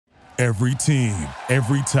Every team,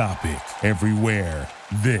 every topic, everywhere.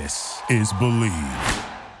 This is Believe.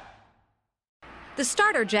 The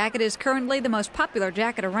starter jacket is currently the most popular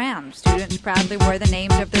jacket around. Students proudly wear the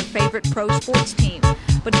names of their favorite pro sports team.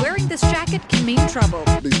 But wearing this jacket can mean trouble.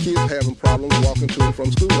 These kids having problems walking to and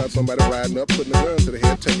from school. Got somebody riding up, putting a gun to the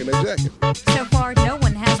head, taking their jacket. So far, no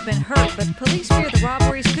one has been hurt, but police fear the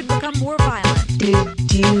robberies could become more violent.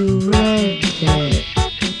 Did you read it?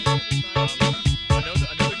 I know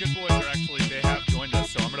the good boys are actually, they have joined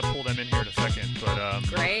us, so I'm going to pull them in here in a second. But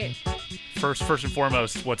Great. First and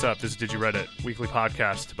foremost, what's up? This is Did You Reddit, weekly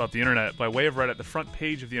podcast about the internet by way of Reddit, the front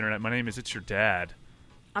page of the internet. My name is It's Your Dad.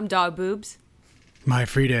 I'm Dog Boobs. My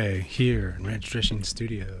free day here in Ranch Dressing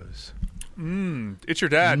Studios. It's Your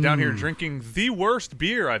Dad down here drinking the worst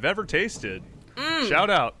beer I've ever tasted. Shout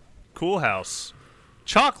out, Cool House.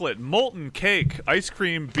 Chocolate, molten cake, ice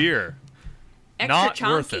cream beer. Extra Not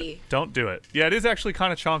chunky. worth it. Don't do it. Yeah, it is actually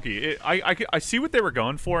kind of chunky. I see what they were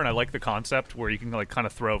going for, and I like the concept where you can like kind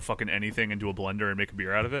of throw fucking anything into a blender and make a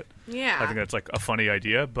beer out of it. Yeah. I think that's like a funny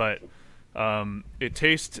idea, but it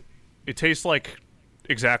tastes like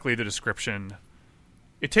exactly the description.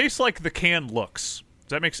 It tastes like the can looks. Does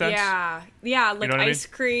that make sense? Yeah, like know what I mean? ice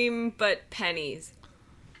cream, but pennies.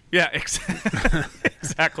 Yeah,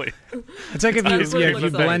 exactly. It's like if That's what it you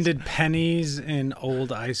looks like. blended pennies in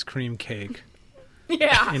old ice cream cake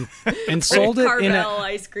Yeah. and sold it in Carvel a,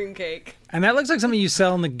 ice cream cake. and that looks like something you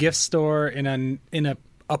sell in the gift store in a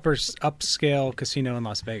upscale casino in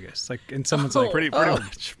Las Vegas. Like, and someone's like, Pretty oh,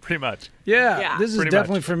 much. Yeah, this is pretty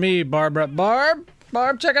definitely much. for me,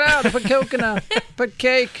 Barb, check it out. Put coke in put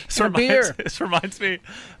cake in a beer. This reminds me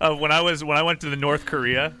of when I went to the North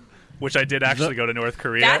Korea, which I did actually go to North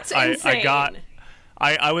Korea. That's insane.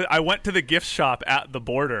 I went to the gift shop at the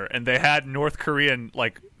border, and they had North Korean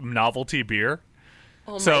like novelty beer.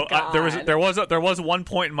 Oh my So God. there was one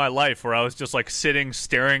point in my life where I was just like sitting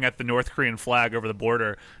staring at the North Korean flag over the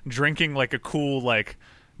border, drinking like a cool like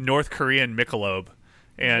North Korean Michelob,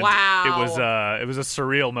 and Wow. it was a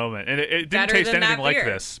surreal moment, and it didn't Better taste than anything that like beer.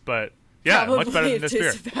 this, but yeah, Probably much better than this it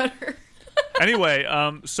beer. tastes better. Anyway,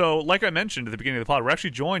 so like I mentioned at the beginning of the pod, we're actually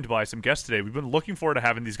joined by some guests today. We've been looking forward to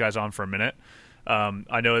having these guys on for a minute.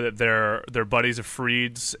 I know that they're buddies of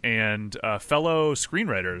Freed's and fellow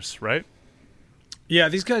screenwriters, right? Yeah,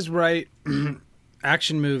 these guys write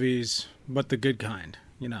action movies, but the good kind.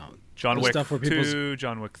 You know, John the Wick stuff where 2,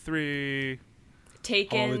 John Wick 3.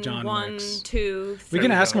 Taken All the John 1, Wicks. 2, 3. We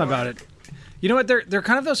can ask them about it. You know what? They're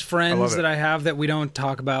kind of those I love friends it. that I have that we don't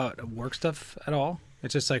talk about work stuff at all.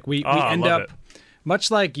 It's just like we I end love up, much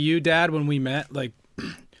like you, Dad, when we met, like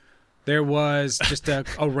there was just a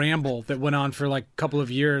ramble that went on for like a couple of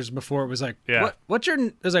years before it was like, Yeah. what's your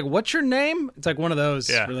name? It's like one of those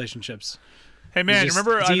Yeah. relationships. Hey man, It's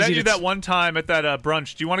remember it's I met easy you to that one time at that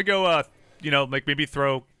brunch? Do you want to go? Like maybe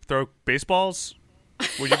throw baseballs?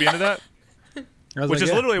 Would you be into that? I was Which like, is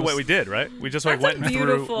yeah, literally what let's- we did, right? We just like That's went a through.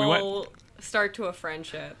 beautiful We went. start to a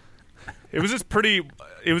friendship. It was a pretty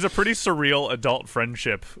surreal adult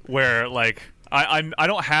friendship where like I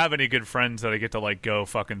don't have any good friends that I get to like go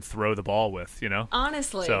fucking throw the ball with, you know?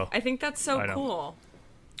 Honestly, So, I think that's so I know. cool.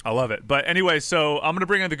 I love it. But anyway, so I'm going to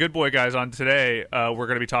bring in the good boy guys on today. We're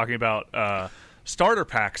going to be talking about starter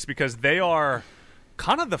packs because they are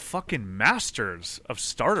kind of the fucking masters of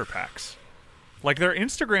starter packs. Like their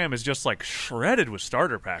Instagram is just like shredded with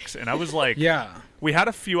starter packs. And I was like, Yeah. we had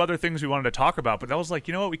a few other things we wanted to talk about, but I was like,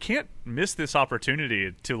 you know what? We can't miss this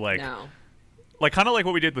opportunity to like, No. like kind of like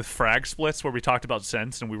what we did with Frag Splits where we talked about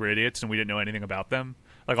Sense and we were idiots and we didn't know anything about them.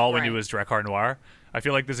 Like all we knew Right. was Drakkar Noir. I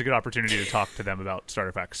feel like this is a good opportunity to talk to them about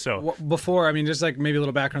starter packs. So Before, I mean, just like maybe a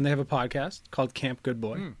little background, they have a podcast called Camp Good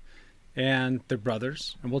Boy, and they're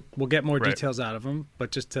brothers, and we'll get more Right. details out of them.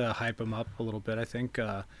 But just to hype them up a little bit, I think,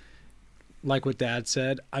 like what Dad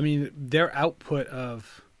said, I mean, their output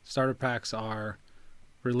of starter packs are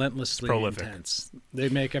relentlessly prolific. intense. They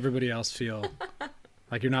make everybody else feel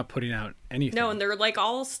like you're not putting out anything. No, and they're like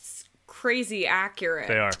all crazy accurate.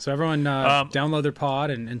 they are. So everyone download their pod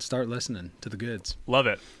and start listening to the goods. Love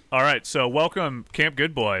it. All right, so welcome, Camp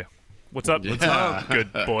Good Boy. What's up? What's up,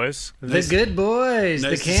 good boys? The good boys,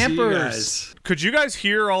 Nice the to see you campers. guys. Could you guys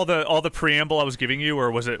hear all the preamble I was giving you,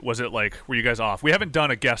 or was it like were you guys off? We haven't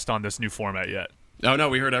done a guest on this new format yet. Oh no,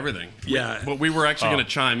 we heard everything. Yeah, but we were actually going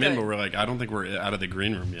to chime in, but we're like, I don't think we're out of the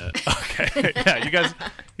green room yet. Okay, yeah,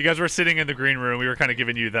 you guys were sitting in the green room. We were kind of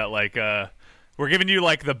giving you that like we're giving you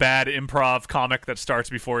like the bad improv comic that starts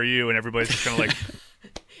before you, and everybody's just kind of like,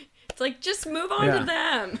 It's like, just move on Yeah. to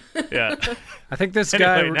them. yeah. I think this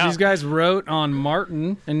Anyway, now- these guys wrote on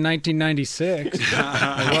Martin in 1996.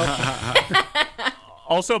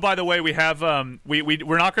 Also, by the way, we have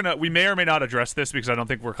we're not gonna, we may or may not address this because I don't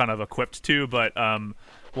think we're kind of equipped to. But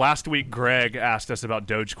last week, Greg asked us about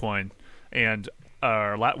Dogecoin, and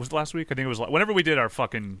was it last week? I think it was whenever we did our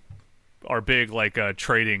big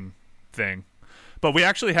trading thing. But we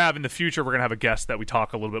actually have in the future, we're gonna have a guest that we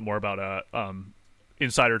talk a little bit more about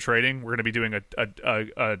insider trading. We're gonna be doing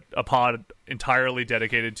a pod entirely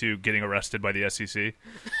dedicated to getting arrested by the SEC.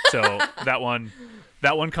 So that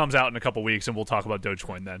one comes out in a couple weeks, and we'll talk about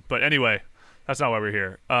Dogecoin then. But anyway, that's not why we're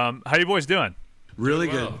here. How you boys doing? Really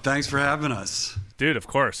good. Thanks for having us, dude. Of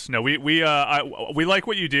course. No, we like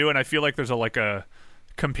what you do, and I feel like there's a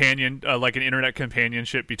companion, like an internet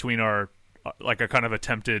companionship between our like a kind of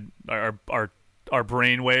attempted our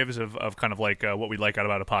brain waves of kind of like what we like out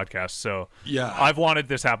about a podcast. So yeah, I've wanted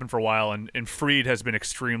this happen for a while, and Freed has been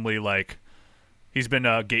extremely he's been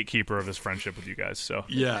a gatekeeper of this friendship with you guys. So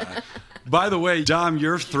yeah. By the way, Dom,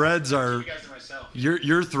 your threads are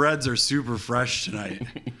your threads are super fresh tonight.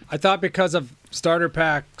 I thought because of starter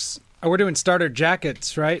packs, we're doing starter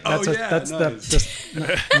jackets, right? That's nice.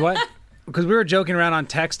 What? Because we were joking around on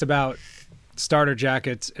text about starter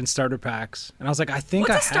jackets and starter packs, and I was like, I think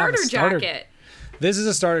What's I have a starter jacket. This is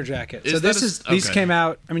a starter jacket. These came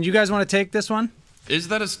out. I mean, you guys want to take this one? Is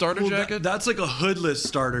that a starter jacket? That's like a hoodless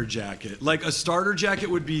starter jacket. Like a starter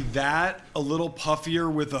jacket would be that, a little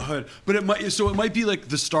puffier with a hood. But it might be like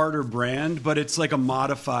the starter brand, but it's like a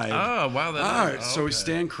modified. Oh, wow. All right, so we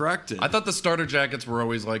stand corrected. I thought the starter jackets were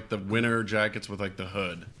always like the winter jackets with like the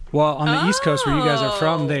hood. Well, on the East Coast where you guys are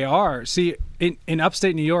from, they are. See, in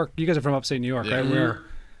upstate New York, you guys are from upstate New York, right?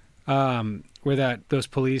 Where those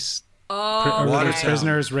police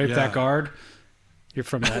prisoners raped that guard. You're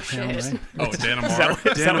from that town, right? Oh,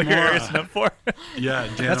 Dannemora. Is that what your area's known for? Yeah,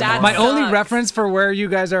 Dannemora. My only reference for where you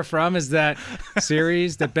guys are from is that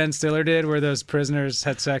series that Ben Stiller did where those prisoners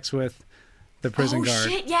had sex with the prison guard. Oh,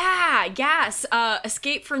 shit, yeah, yes.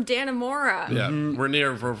 Escape from Dannemora. Yeah,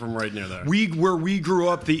 we're from right near there. Where we grew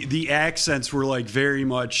up, the accents were like very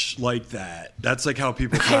much like that. That's like how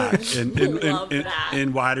people talk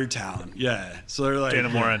in Watertown. Yeah, so they're like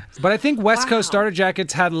Dannemora. But I think West Coast starter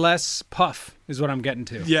jackets had less puff, is what I'm getting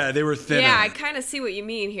to. Yeah, they were thinner. Yeah, I kind of see what you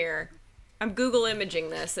mean here. I'm Google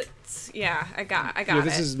imaging this. I got it.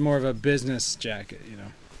 This is more of a business jacket, you know.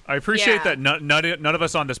 I appreciate that none of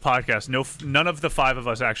us on this podcast, none of the five of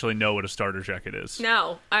us actually know what a starter jacket is.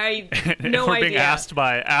 No, no We're idea. being asked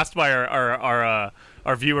by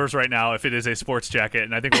our viewers right now if it is a sports jacket,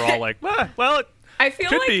 and I think we're all like, well, it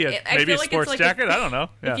could be maybe a sports jacket. I don't know.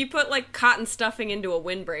 Yeah. If you put like cotton stuffing into a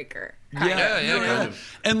windbreaker. Kind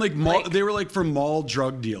of. And they were like for mall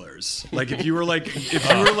drug dealers. Like if you were like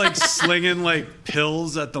slinging like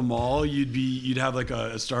pills at the mall, you'd have like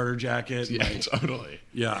a starter jacket. Yeah, totally.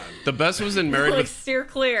 Yeah. The best was in Married with Steer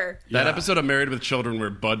Clear. That episode of Married with Children where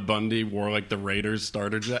Bud Bundy wore like the Raiders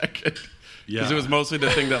starter jacket. Yeah. Because it was mostly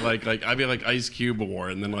the thing that like I mean like Ice Cube wore,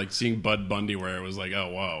 and then like seeing Bud Bundy wear it was like,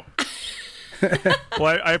 oh whoa.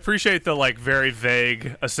 Well, I appreciate the like very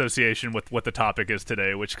vague association with what the topic is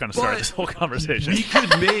today, which kind of started this whole conversation.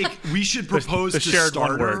 We should propose the to shared one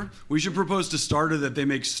Starter. word. We should propose to Starter that they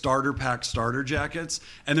make starter pack starter jackets,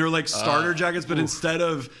 and they're like starter jackets, but instead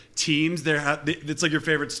of teams, it's like your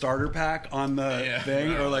favorite starter pack on the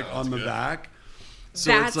thing or like on the back.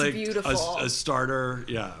 So That's it's like beautiful. A starter.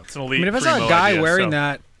 Yeah, It's an elite I mean, if I saw primo a guy idea, wearing so.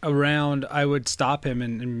 that around, I would stop him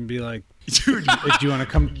and be like, dude. do you want to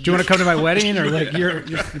come? Do you want to come to my wedding? Or like you're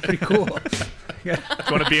pretty cool. Do you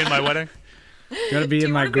want to be in my wedding? You want to be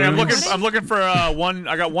in my Yeah, groom's? I'm looking for one.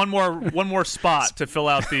 I got one more spot to fill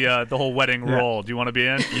out the whole wedding role. Do you want to be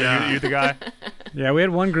in? Yeah. you the guy. Yeah, we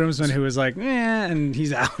had one groomsman who was like, and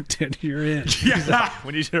he's out, dude. You're in.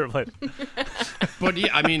 When you should have played. But yeah,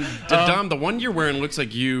 I mean, Dom, the one you're wearing looks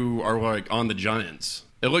like you are like on the Giants.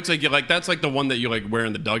 It looks like that's like the one that you like wear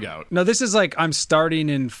in the dugout. No, this is like I'm starting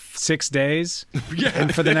in 6 days,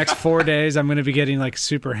 and for the next 4 days, I'm going to be getting like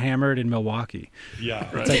super hammered in Milwaukee. Yeah,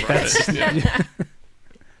 Right. It's like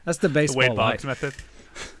that's the baseball Wade Boggs life. method.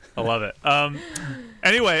 I love it.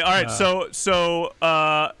 Anyway, all right.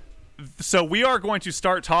 So we are going to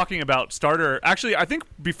start talking about starter. Actually, I think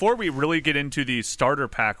before we really get into the starter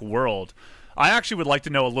pack world, I actually would like to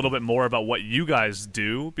know a little bit more about what you guys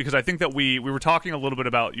do, because I think that we were talking a little bit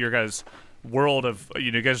about your guys' world of,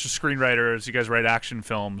 you guys are screenwriters, you guys write action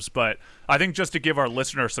films, but I think just to give our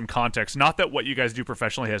listeners some context, not that what you guys do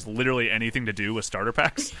professionally has literally anything to do with starter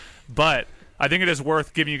packs, but I think it is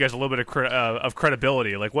worth giving you guys a little bit of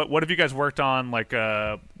credibility. Like, what have you guys worked on? Like,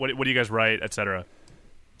 what do you guys write, etc.?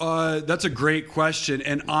 That's a great question.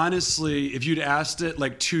 And honestly, if you'd asked it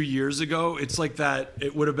like 2 years ago, it's like that.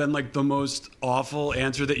 It would have been like the most awful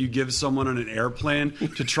answer that you give someone on an airplane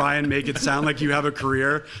to try and make it sound like you have a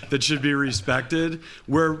career that should be respected.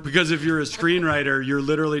 Because if you're a screenwriter, you're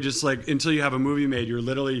literally just like, until you have a movie made, you're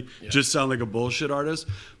literally just sound like a bullshit artist.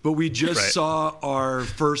 But we just saw our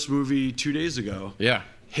first movie 2 days ago. Yeah.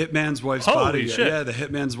 Hitman's Wife's Holy Bodyguard. shit. Yeah, the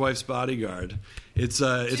Hitman's Wife's Bodyguard. It's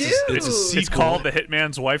a sequel. It's called The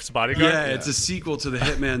Hitman's Wife's Bodyguard? Yeah, it's a sequel to The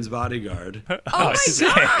Hitman's Bodyguard. Oh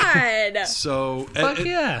my god! So, Fuck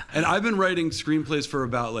yeah. And I've been writing screenplays for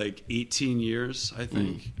about like 18 years, I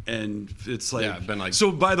think. And it's like, I've been like.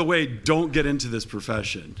 So, by the way, don't get into this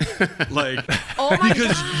profession, like, Oh my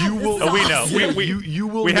because god! you will. We know. You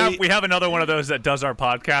will. We have another one of those that does our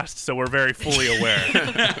podcast, so we're very fully aware.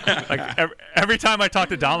 Like every time I talk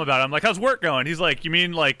to Dom about it, I'm like, "How's work going?" He's like, "You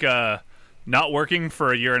mean like not working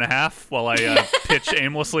for a year and a half while I pitch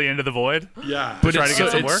aimlessly into the void?" Yeah, But try to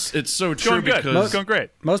get some work? It's so true Going good. because It's going great.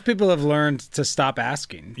 Most people have learned to stop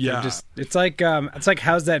asking. Yeah. It's like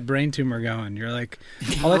how's that brain tumor going? You're like,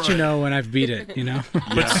 I'll let you know when I've beat it. You know.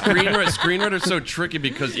 But screenwriter's so tricky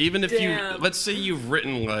because even if Damn. let's say you've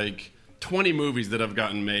written like 20 movies that have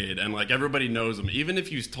gotten made and like everybody knows them, even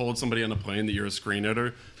if you told somebody on a plane that you're a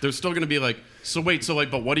screenwriter, they're still going to be like,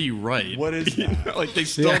 but what do you write? What is that? Like they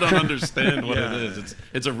still don't understand what it is.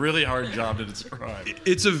 It's a really hard job to describe.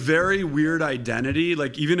 It's a very weird identity.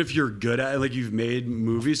 Like, even if you're good at it, like you've made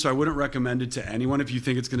movies, so I wouldn't recommend it to anyone if you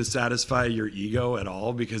think it's going to satisfy your ego at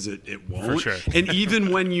all, because it won't. For sure. And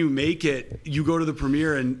even when you make it, you go to the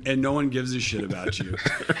premiere and no one gives a shit about you.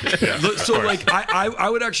 So like I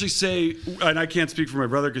would actually say, and I can't speak for my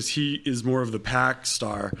brother because he is more of the pack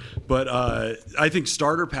star, but I think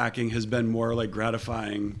starter packing has been more like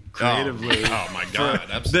gratifying creatively. Oh my god,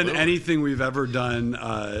 absolutely. Than anything we've ever done,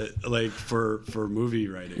 like for movie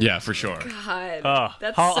writing. Yeah, for sure. God,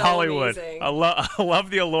 that's so Hollywood. amazing. I love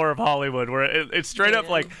the allure of Hollywood, where it's straight up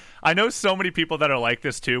like, I know so many people that are like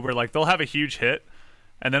this too, where like they'll have a huge hit,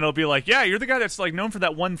 and then it'll be like, yeah, you're the guy that's like known for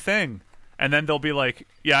that one thing. And then they'll be like,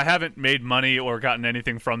 yeah, I haven't made money or gotten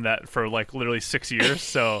anything from that for like literally 6 years.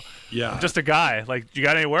 So Yeah. I'm just a guy. Like, you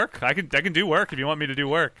got any work? I can do work if you want me to do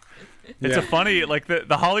work. It's a funny, like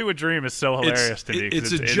the Hollywood dream is so hilarious to me.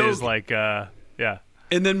 'Cause it's a joke. It is like, yeah.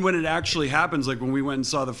 And then when it actually happens, like when we went and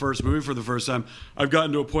saw the first movie for the first time, I've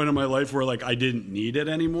gotten to a point in my life where like I didn't need it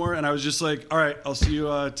anymore, and I was just like, all right, I'll see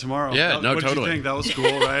you tomorrow. Yeah, no, what totally. You think? That was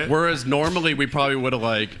cool, right? Whereas normally we probably would have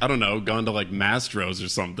like, I don't know, gone to like Mastro's or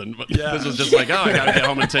something. But Yeah. this was just like, oh, I gotta get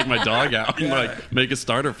home and take my dog out and like make a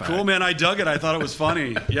starter pack. Cool, man. I dug it. I thought it was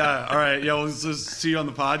funny. Yeah. All right. Yeah. We'll just see you on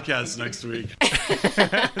the podcast next week.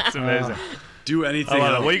 It's amazing. Do anything. I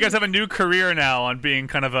love else. it. Well, you guys have a new career now on being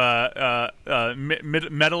kind of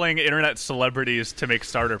meddling internet celebrities to make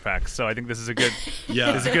starter packs. So I think this is a good,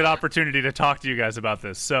 Yeah. this is a good opportunity to talk to you guys about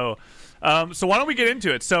this. So, so why don't we get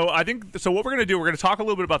into it? So I think what we're going to do, we're going to talk a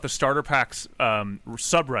little bit about the starter packs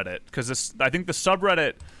subreddit, because I think the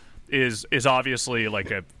subreddit is obviously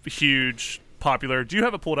like a huge popular. Do you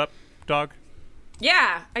have it pulled up, Dog?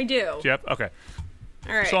 Yeah, I do. Yep. Okay.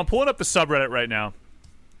 All right. So I'm pulling up the subreddit right now,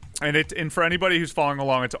 and for anybody who's following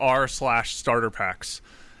along, it's r/starter packs,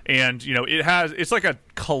 and you know it's like a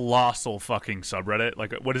colossal fucking subreddit.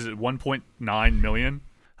 Like, what is it? 1.9 million.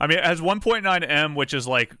 I mean, it has 1.9 M, which is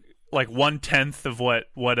like 1/10 of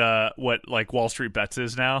what like Wall Street Bets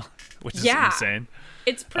is now, which is insane.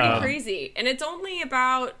 It's pretty crazy, and it's only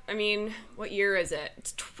about. I mean, what year is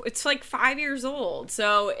it? It's like 5 years old.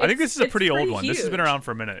 So I think this is a pretty old one. Huge. This has been around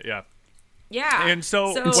for a minute. Yeah. Yeah. And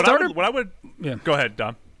so starter- what I would go ahead,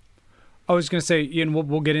 Dom. I was going to say, Ian,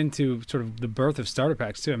 we'll get into sort of the birth of starter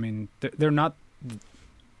packs too. I mean, they're not.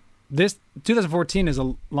 This 2014 is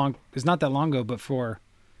not that long ago, but for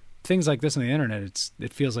things like this on the internet,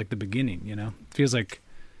 it feels like the beginning. You know, it feels like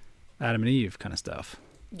Adam and Eve kind of stuff.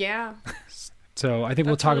 Yeah. So I think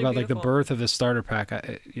we'll talk really about like the beautiful. birth of the starter pack.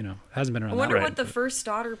 Hasn't been around. I wonder that long. what the first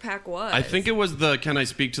starter pack was. I think it was the "Can I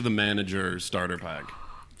speak to the manager" starter pack.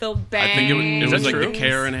 The bang. I think it was like true? the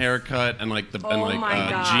Karen haircut and like Oh my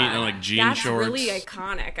god. jean that's shorts. really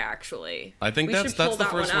iconic, actually. I think We that's should pull the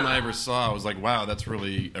that first one I up. ever saw. I was like, wow, that's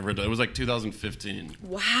really. It was like 2015.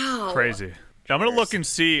 Wow. Crazy. I'm gonna look and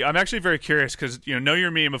see. I'm actually very curious because Know Your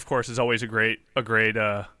Meme, of course, is always a great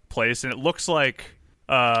place, and it looks like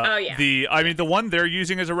yeah. the one they're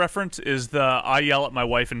using as a reference is the "I yell at my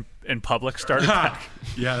wife in in public starter pack.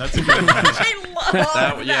 Yeah, that's a good one. I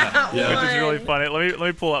love that Which one. is really funny. Let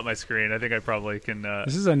me pull up my screen. I think I probably can.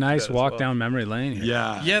 This is a nice do that as walk well. down memory lane here.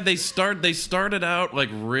 Yeah. They started out like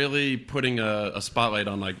really putting a spotlight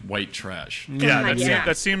on like white trash. Yeah, Yeah.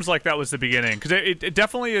 that seems like that was the beginning, because it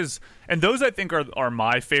definitely is, and those I think are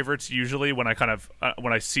my favorites usually when I kind of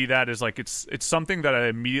when I see that is like it's something that I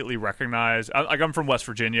immediately recognize. Like I'm from West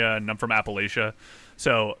Virginia and I'm from Appalachia,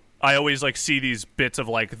 so I always like see these bits of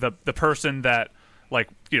like the person that like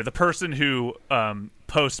the person who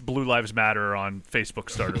posts Blue Lives Matter on Facebook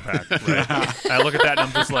starter pack. Right? I look at that and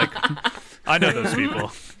I'm just like, I know those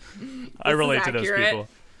people. I relate to those accurate. people.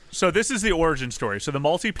 So this is the origin story. So the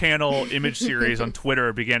multi-panel image series on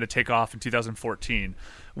Twitter began to take off in 2014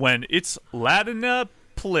 when It's Ladina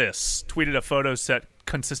Bliss tweeted a photo set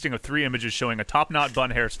consisting of 3 images showing a top-knot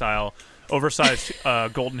bun hairstyle, oversized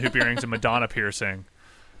golden hoop earrings, and Madonna piercing.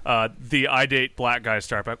 The I Date Black Guy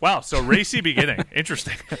star pack. Wow, so racy beginning.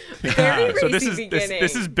 Interesting. Very So racy beginning.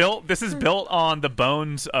 this is built on the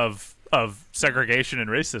bones of segregation and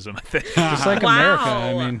racism, I think. Just like Wow. America.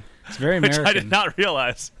 I mean, it's very Which American. I did not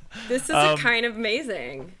realize. This is kind of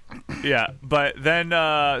amazing. Yeah, but then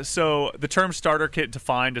so the term starter kit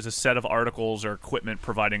defined as a set of articles or equipment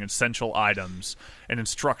providing essential items and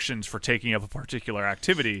instructions for taking up a particular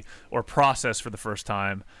activity or process for the first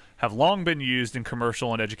time have long been used in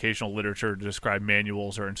commercial and educational literature to describe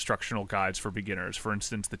manuals or instructional guides for beginners. For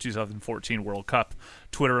instance, the 2014 World Cup,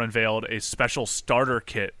 Twitter unveiled a special starter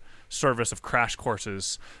kit service of crash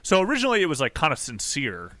courses. So originally it was like kind of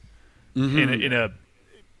sincere in a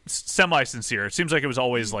semi-sincere. It seems like it was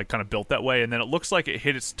always like kind of built that way, and then it looks like it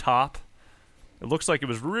hit its top. It looks like it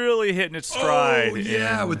was really hitting its stride. Oh,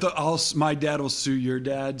 yeah, with the my dad will sue your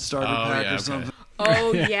dad starter pack or something.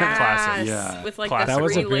 Oh, yes. Classic. Yeah. With like Classic. the That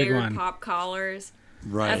was a big 3-layered one. pop collars.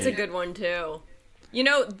 Right. That's a good one, too. You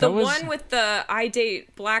know, the That was- one with the I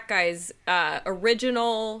Date Black Guys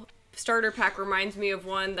original starter pack reminds me of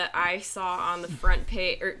one that I saw on the front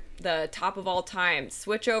page, or the top of all time.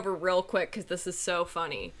 Switch over real quick because this is so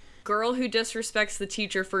funny. Girl who disrespects the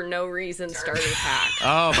teacher for no reason starter pack.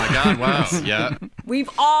 Oh my God! Wow. Yeah. We've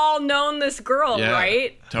all known this girl, Yeah.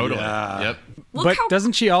 right? Totally. Yeah. Yep. Look But how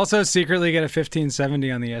doesn't she also secretly get a 1570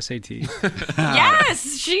 on the SAT?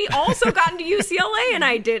 yes, she also got into UCLA and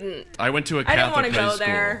I didn't. I went to a I didn't Catholic wanna high go school,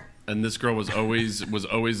 there. and this girl was always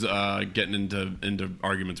getting into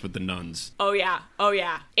arguments with the nuns. Oh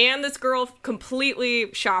yeah, and this girl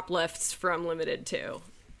completely shoplifts from Limited too,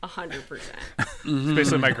 100%. It's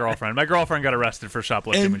basically my girlfriend. My girlfriend got arrested for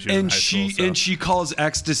shoplifting when she was in high school. So. she calls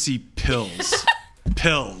ecstasy pills.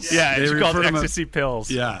 Pills. Yeah, They it's called refer to 'em as- ecstasy pills.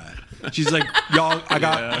 Yeah. She's like, y'all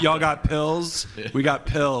got pills? We got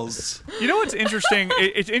pills. You know what's interesting?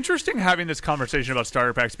 It's interesting having this conversation about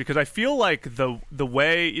starter packs because I feel like the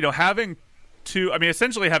way, having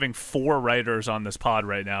essentially having 4 writers on this pod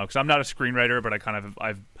right now, because I'm not a screenwriter, but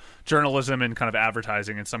I've journalism and kind of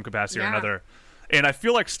advertising in some capacity or Yeah. another. And I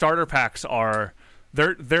feel like starter packs are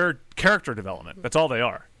they're character development. That's all they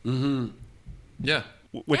are. Yeah.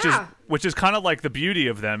 Which Yeah. is kind of like the beauty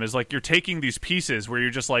of them is like you're taking these pieces where you're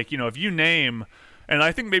just like, if you name, and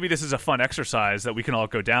I think maybe this is a fun exercise that we can all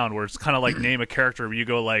go down where it's kind of like name a character where you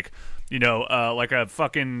go like, like a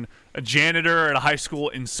janitor at a high school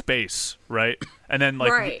in space, right? And then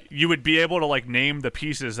like Right. you would be able to like name the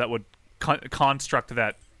pieces that would construct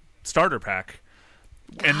that starter pack.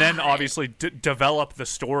 And then obviously develop the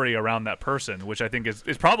story around that person, which I think is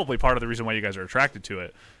probably part of the reason why you guys are attracted to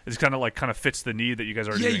it. It's kind of fits the need that you guys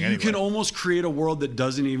are Yeah, doing you anyway. can almost create a world that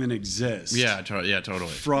doesn't even exist. Yeah. Totally.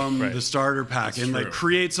 From Right. the starter pack and like true.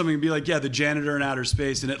 create something and be like, yeah, the janitor in outer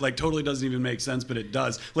space, and it like totally doesn't even make sense, but it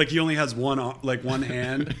does. Like he only has one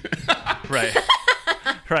hand. Right.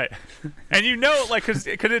 Right. And because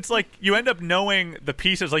it's like you end up knowing the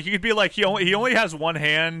pieces. Like you could be like he only has one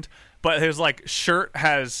hand, but his like shirt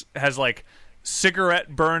has like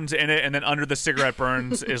cigarette burns in it, and then under the cigarette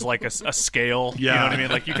burns is like a scale. Yeah. You know what I mean?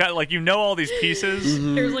 Like you got like all these pieces.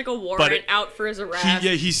 There's like a warrant it- out for his arrest.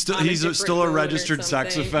 He's still on a different still a moon or registered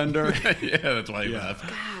sex something. offender. Yeah, that's why he left.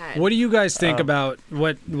 God. What do you guys think about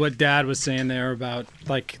what Dad was saying there about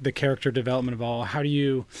like the character development of all? How do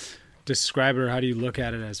you describe it, or how do you look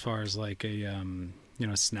at it as far as like a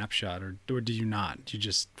snapshot, or do you not? Do you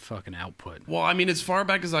just fucking output? Well, I mean, as far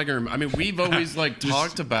back as I can remember, we've always like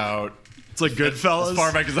talked about. It's like Goodfellas. As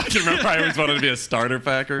far back as I can remember, I always wanted to be a starter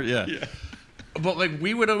packer. Yeah. But like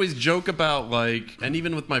we would always joke about like, and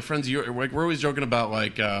even with my friends, we're always joking about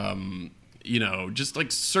like, just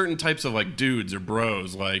like certain types of like dudes or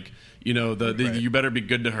bros, like the you better be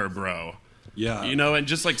good to her, bro. Yeah. And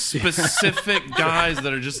just like specific guys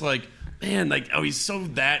that are just like man, like, oh, he's so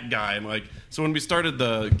that guy. And like, so when we started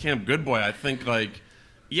the Camp Good Boy, I think like,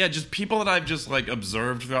 yeah, just people that I've just like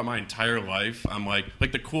observed throughout my entire life. I'm like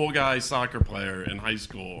the cool guy soccer player in high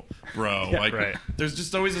school, bro. Yeah, like, right. There's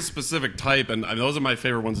just always a specific type, and those are my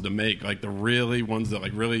favorite ones to make. Like the really ones that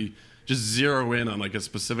like really just zero in on like a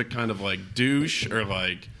specific kind of like douche or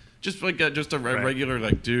like just like just a regular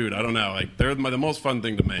like dude. I don't know. Like they're the most fun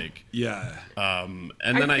thing to make. Yeah. And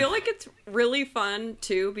then I feel like it's really fun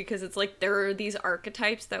too because it's like there are these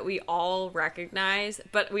archetypes that we all recognize,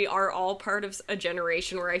 but we are all part of a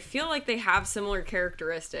generation where I feel like they have similar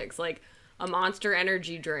characteristics, like a Monster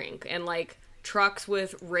Energy drink and like trucks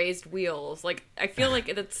with raised wheels. Like I feel like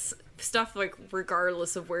it's stuff like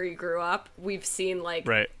regardless of where you grew up, we've seen like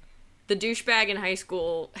the douchebag in high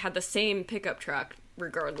school had the same pickup truck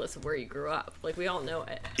regardless of where you grew up. Like we all know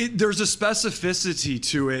it. There's a specificity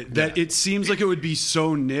to it that it seems like it would be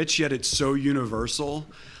so niche, yet it's so universal.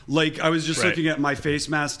 Like I was just looking at my face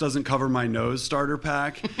mask doesn't cover my nose starter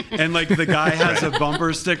pack, and like the guy has a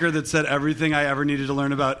bumper sticker that said everything I ever needed to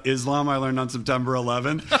learn about Islam I learned on September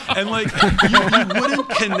 11th, and like you wouldn't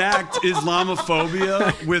connect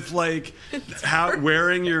Islamophobia with like how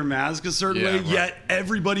wearing your mask a certain way, yet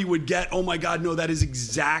everybody would get, oh my god, no, that is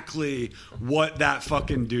exactly what that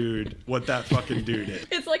fucking dude is.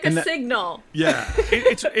 It's like a signal. Yeah,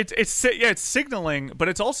 it's signaling, but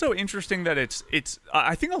it's also interesting that it's.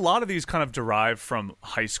 I think a lot of these kind of derive from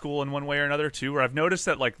high school in one way or another too. Where I've noticed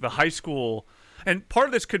that like the high school, and part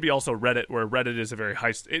of this could be also Reddit, where Reddit is a very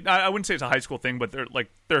high. I wouldn't say it's a high school thing, but there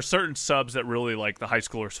are certain subs that really like the high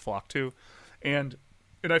schoolers flock to, and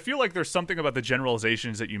I feel like there's something about the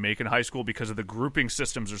generalizations that you make in high school because of the grouping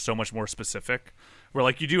systems are so much more specific. Where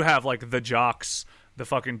like you do have like the jocks, the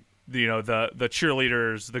fucking the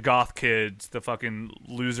cheerleaders, the goth kids, the fucking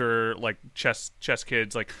loser like chess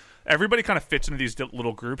kids, like everybody kind of fits into these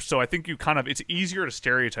little groups. So I think it's easier to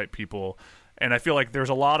stereotype people, and I feel like there's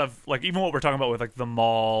a lot of like even what we're talking about with like the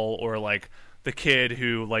mall or like the kid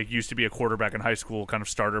who like used to be a quarterback in high school kind of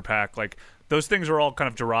starter pack, like those things are all kind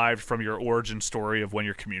of derived from your origin story of when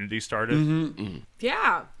your community started.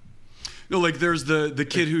 Yeah. No, like there's the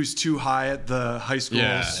kid who's too high at the high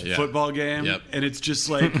school football game, and it's just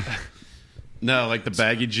like no, like the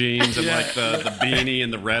baggy jeans and like the beanie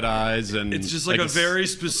and the red eyes, and it's just like a very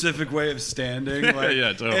specific way of standing. Like,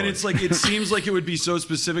 yeah, totally. And it's like it seems like it would be so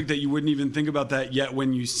specific that you wouldn't even think about that. Yet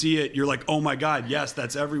when you see it, you're like, oh my god, yes,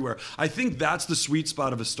 that's everywhere. I think that's the sweet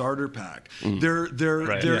spot of a starter pack.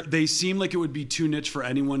 They seem like it would be too niche for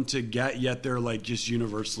anyone to get, yet they're like just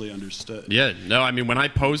universally understood. Yeah, no, I mean when I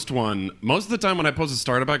post one, most of the time when I post a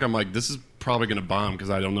starter pack, I'm like, this is probably gonna bomb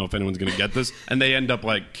because I don't know if anyone's gonna get this, and they end up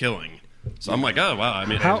like killing. So I'm like, oh wow! I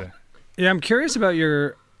mean, I'm curious about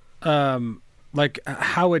your, like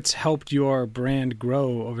how it's helped your brand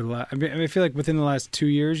grow over the last. I mean, I feel like within the last 2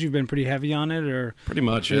 years you've been pretty heavy on it, or pretty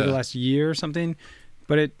much, maybe the last year or something.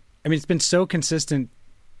 But it's been so consistent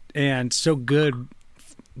and so good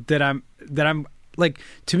that I'm like,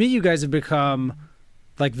 to me, you guys have become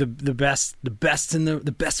like the best and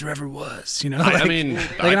the best there ever was, you know. Like, I mean,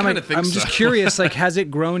 like, I kind of think I'm so. just curious, like, has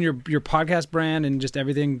it grown your podcast brand and just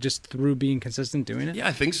everything just through being consistent doing it? Yeah,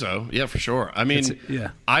 I think so. Yeah, for sure. I mean,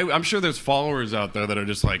 I'm sure there's followers out there that are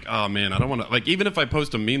just like, oh man, I don't want to. Like, even if I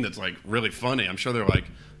post a meme that's like really funny, I'm sure they're like,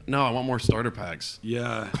 no, I want more starter packs.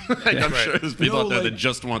 Yeah, I'm sure there's people out there that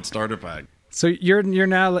just want starter pack. So you're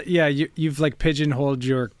now, you've like pigeonholed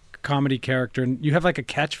your comedy character, and you have like a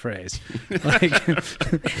catchphrase, like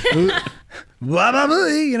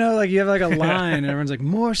you know, like you have like a line and everyone's like,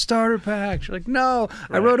 more starter packs. You're like, no,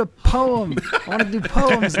 I wrote a poem, I want to do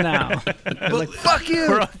poems now. Like, fuck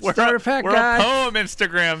you, starter pack guy. We're a poem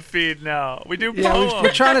Instagram feed now. We do poems.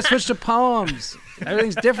 We're trying to switch to poems.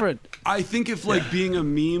 Everything's different. I think if like being a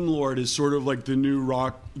meme lord is sort of like the new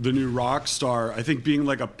rock star, I think being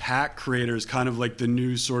like a pack creator is kind of like the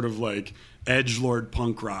new sort of like edgelord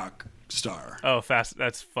punk rock star. Oh, fast!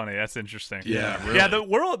 That's funny. That's interesting. Yeah, really. Yeah. The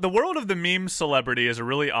world of the meme celebrity is a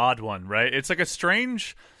really odd one, right? It's like a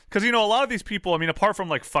strange, because you know a lot of these people. I mean, apart from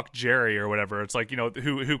like Fuck Jerry or whatever, it's like, you know,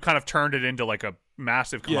 who kind of turned it into like a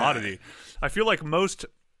massive commodity. Yeah. I feel like most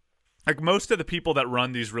of the people that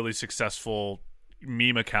run these really successful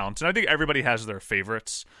meme accounts, and I think everybody has their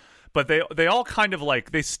favorites, but they all kind of like,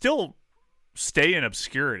 they still stay in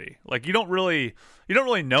obscurity. Like you don't really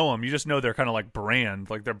know them. You just know they're kind of like brand,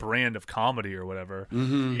 like their brand of comedy or whatever.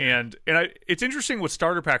 Mm-hmm. And it's interesting with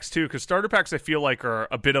starter packs too, because starter packs I feel like are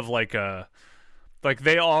a bit of like a, like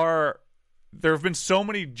there have been so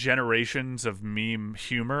many generations of meme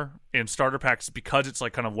humor in starter packs because it's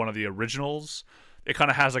like kind of one of the originals, it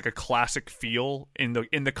kind of has like a classic feel in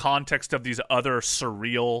the context of these other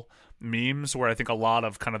surreal memes, where I think a lot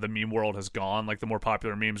of kind of the meme world has gone. Like the more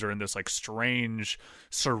popular memes are in this like strange,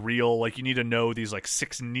 surreal, like you need to know these like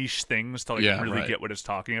 6 niche things to like really get what it's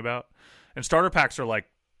talking about. And starter packs are like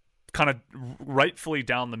kind of rightfully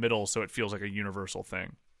down the middle, so it feels like a universal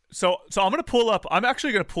thing. So I'm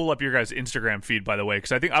actually going to pull up your guys' Instagram feed, by the way,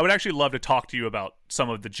 because I think I would actually love to talk to you about some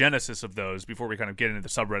of the genesis of those before we kind of get into the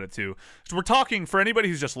subreddit too. So we're talking, for anybody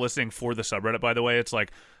who's just listening for the subreddit, by the way, it's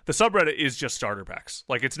like the subreddit is just starter packs.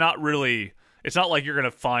 Like it's not like you're going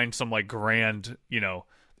to find some like grand,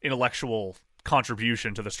 intellectual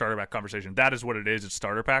contribution to the starter pack conversation. That is what it is. It's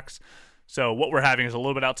starter packs. So what we're having is a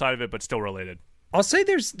little bit outside of it, but still related. I'll say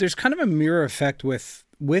there's kind of a mirror effect with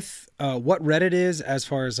what Reddit is as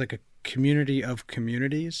far as like a community of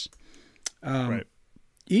communities. Right.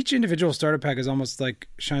 Each individual starter pack is almost like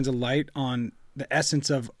shines a light on the essence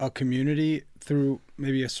of a community through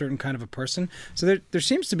maybe a certain kind of a person. So there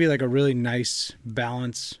seems to be like a really nice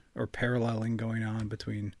balance or paralleling going on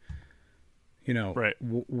between,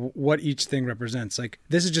 what each thing represents. Like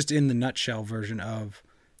this is just in the nutshell version of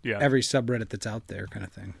every subreddit that's out there kind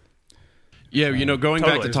of thing. Yeah, going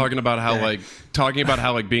back to talking about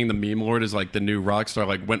how being the meme lord is like the new rock star.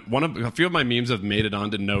 Like when a few of my memes have made it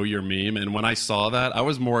on to Know Your Meme, and when I saw that, I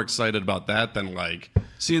was more excited about that than like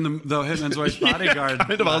seeing the Hitman's Wife's Bodyguard.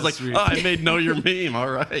 Kind of, I was like, I made Know Your Meme.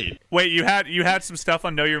 All right. Wait, you had some stuff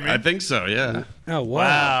on Know Your Meme? I think so. Yeah. Oh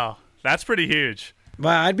wow, that's pretty huge.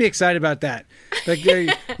 Wow, I'd be excited about that. Like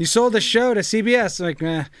you sold the show to CBS,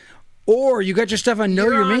 like. Or you got your stuff on Know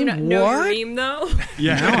Your Meme. Know Your Meme, though?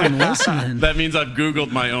 Yeah, now I'm listening. That means I've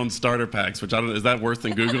Googled my own starter packs, which is that worse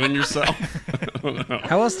than Googling yourself? I don't know.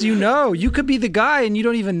 How else do you know? You could be the guy and you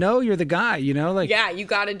don't even know you're the guy, Like, yeah, you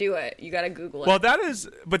got to do it. You got to Google it. Well,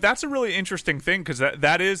 that's a really interesting thing, because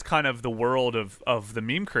that is kind of the world of the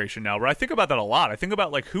meme creation now, where I think about that a lot. I think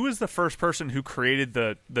about, like, who is the first person who created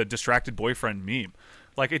the distracted boyfriend meme?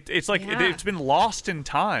 Like, it's like it's been lost in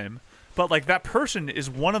time. But, like, that person is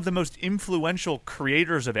one of the most influential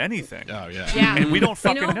creators of anything. Oh, yeah. And we don't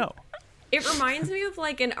fucking know. It reminds me of,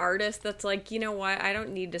 like, an artist that's like, you know what? I don't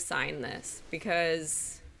need to sign this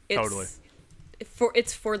because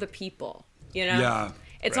it's for the people, Yeah.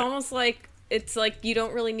 It's almost like it's like you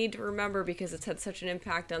don't really need to remember because it's had such an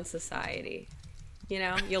impact on society.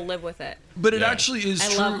 You'll live with it. But it actually is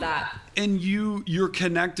true. I love that. And you're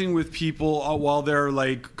connecting with people while they're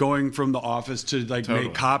like going from the office to like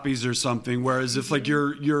make copies or something. Whereas if like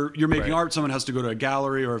you're making art, someone has to go to a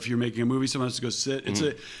gallery, or if you're making a movie, someone has to go sit.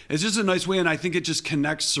 It's just a nice way, and I think it just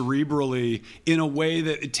connects cerebrally in a way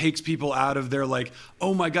that it takes people out of their like,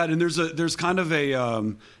 oh my god. And there's kind of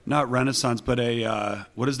a not renaissance, but a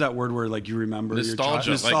what is that word where like you remember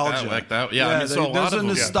nostalgia, like that. Yeah, there's a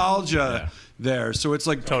nostalgia. There, so it's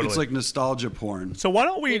like it's like nostalgia porn. So why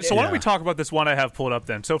don't we talk about this one I have pulled up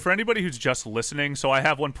then? So for anybody who's just listening, so I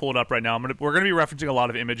have one pulled up right now. We're gonna be referencing a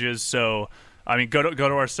lot of images. So I mean, go to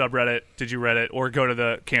our subreddit, Did You Reddit, or go to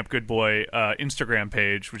the Camp Good Boy Instagram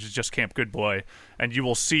page, which is just Camp Good Boy, and you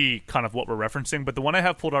will see kind of what we're referencing. But the one I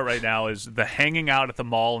have pulled out right now is the hanging out at the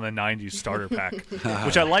mall in the 90s starter pack,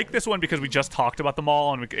 which I like this one because we just talked about the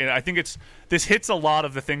mall, and I think this hits a lot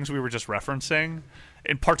of the things we were just referencing.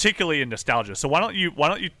 And particularly in nostalgia. So why don't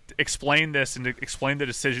you explain this and explain the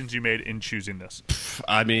decisions you made in choosing this?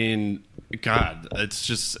 I mean, God, it's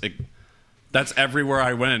just that's everywhere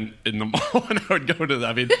I went in the mall, and I would go to.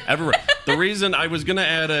 I mean, everywhere. The reason I was gonna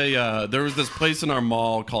add there was this place in our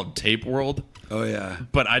mall called Tape World. Oh yeah.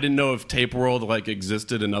 But I didn't know if Tape World like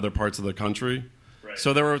existed in other parts of the country. Right.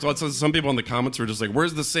 So there were some people in the comments were just like,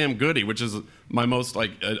 "Where's the Sam Goody?" Which is my most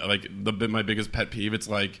my biggest pet peeve. It's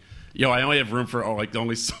like, yo, I only have room for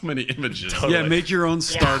only so many images. Totally. Yeah, make your own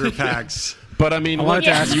starter packs. But I mean,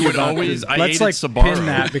 you would always. I let's ate like Sbarro. Pin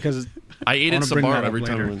that because I ate at Sbarro every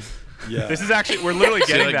time. Yeah. This is actually we're literally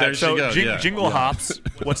getting that. So Jingle Hops,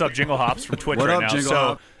 what's up, Jingle Hops from Twitch right now?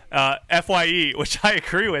 Jingle so FYE, which I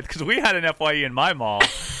agree with because we had an FYE in my mall,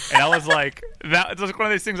 and I was like, that it's like one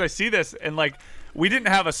of these things. I see this and like. We didn't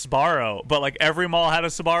have a Sbarro, but like every mall had a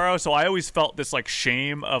Sbarro, so I always felt this like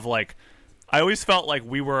shame of like, I always felt like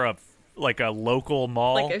we were a local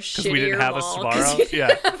mall because we didn't have a Sbarro.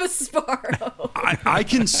 Yeah, have a Sbarro. I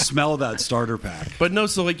can smell that starter pack. But no,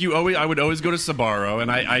 so like I would always go to Sbarro,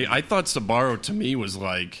 and I thought Sbarro to me was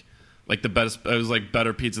like the best. It was like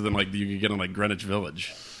better pizza than like you could get in like Greenwich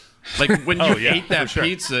Village. Like when you ate that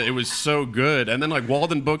pizza, it was so good. And then like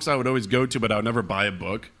Walden Books, I would always go to, but I would never buy a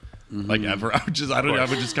book. like ever. I would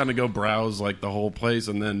just kind of go browse like the whole place,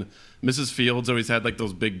 and then Mrs. Fields always had like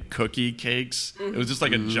those big cookie cakes. It was just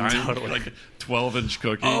like a giant, like 12-inch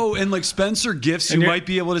cookie. Oh, and like Spencer Gifts, you might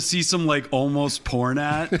be able to see some like almost porn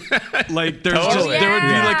at. Like there's Totally. there would be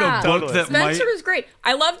like a book Totally. that Spencer might. is great.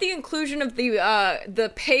 I love the inclusion of the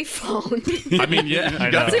payphone. I mean, yeah,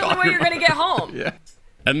 That's the only way you're gonna get home. Yeah.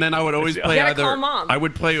 And then I would always play gotta either. call Mom. I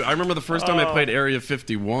would play. I remember the first time I played Area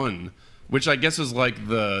 51, which I guess is like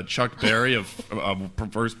the Chuck Berry of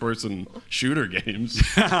first-person shooter games.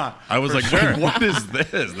 I was like, what is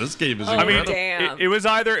this? This game is incredible. Damn. It was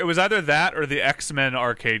either that or the X-Men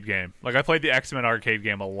arcade game. Like I played the X-Men arcade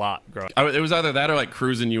game a lot growing up. It was either that or like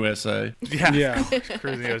Cruising USA. Yeah.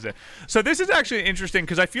 Cruising USA. So this is actually interesting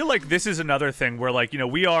because I feel like this is another thing where like, you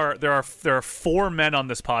know, there are 4 men on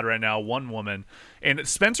this pod right now, 1 woman. And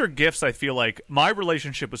Spencer Gifts, I feel like my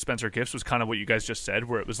relationship with Spencer Gifts was kind of what you guys just said,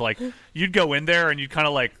 where it was like you'd go in there and you'd kind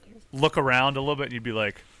of like look around a little bit and you'd be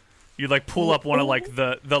like, you'd like pull up one of like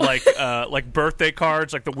the like birthday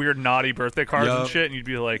cards, like the weird naughty birthday cards and shit, and you'd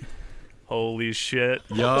be like, holy shit.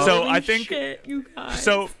 So I think you guys.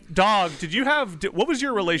 So Dog, what was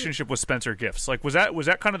your relationship with Spencer Gifts? Like was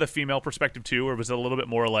that kind of the female perspective too, or was it a little bit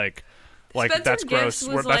more like Spencer that's Gifts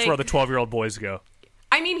gross, was that's where the 12-year-old boys go?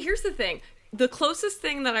 I mean, here's the thing. The closest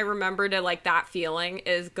thing that I remember to like that feeling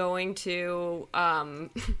is going to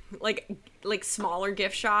like smaller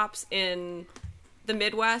gift shops in the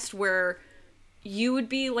Midwest where you would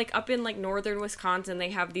be like up in like northern Wisconsin. They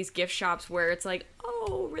have these gift shops where it's like,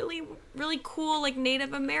 oh, really, really cool like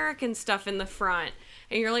Native American stuff in the front,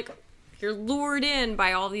 and you're lured in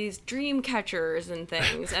by all these dream catchers and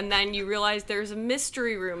things, and then you realize there's a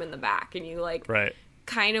mystery room in the back, and you like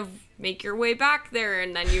kind of make your way back there,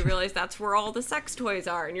 and then you realize that's where all the sex toys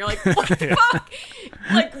are, and you're like, what the fuck?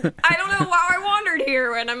 Like, I don't know how I wandered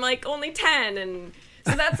here, and I'm like only 10, and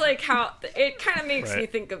so that's like how it kind of makes me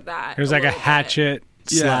think of that. It was like a hatchet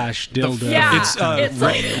slash dildo. Yeah, It's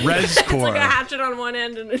like Res it's like a hatchet on one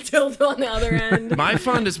end and a dildo on the other end. My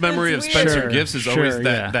fondest memory of It's Spencer weird. Gifts is always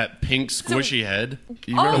that pink squishy head.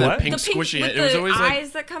 You remember that pink squishy head? It was always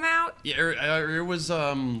eyes that come out. Yeah, it was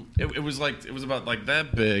it was about like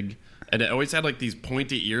that big, and it always had like these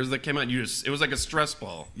pointy ears that came out. It was like a stress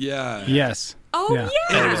ball. Yeah. Yes. Oh yeah.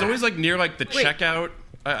 And it was always like near like the checkout.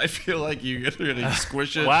 I feel like you could really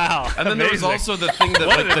squish it. Wow. And then there was also the thing that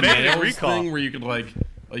What like an the amazing nails recall. thing where you could like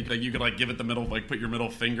you could like give it the middle, like put your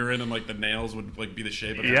middle finger in, and like the nails would like be the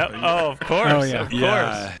shape of your finger. Oh, of course. Oh, yeah. Of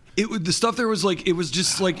course. The stuff there was like it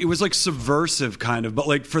was like subversive kind of, but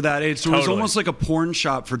like for that age, so it was almost like a porn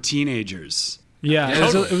shop for teenagers. Yeah,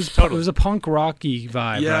 it was a punk rocky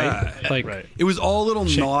vibe, right? Like it was all a little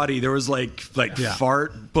naughty. There was like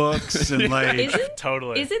fart books and like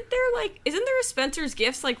Isn't there a Spencer's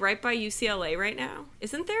Gifts like right by UCLA right now?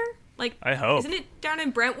 Isn't there? Like I hope. Isn't it down in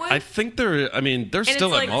Brentwood? I think they're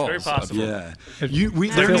still at malls. Very possible. Yeah, there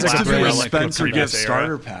needs to be a Spencer Gifts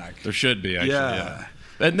starter pack. There should be, actually. Yeah.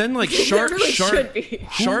 And then like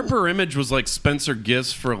Sharper Image was like Spencer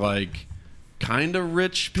Gifts for like kind of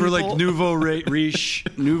rich people. For like nouveau riche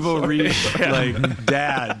like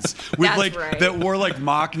dads with That's like right. that wore like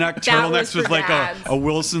mock neck That turtlenecks was with for like dads. a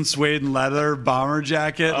Wilson Suede and leather bomber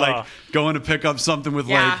jacket, like going to pick up something with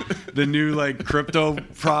like the new like crypto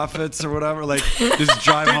profits or whatever, like just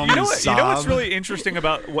drive home and sob. You know what's really interesting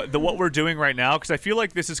about what we're doing right now, because I feel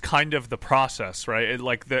like this is kind of the process, right?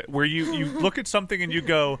 Where you look at something and you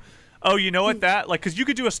go, oh, you know what, because you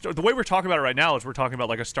could do the way we're talking about it right now is we're talking about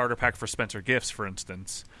like a starter pack for Spencer Gifts, for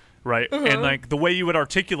instance, right? And like the way you would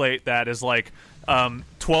articulate that is like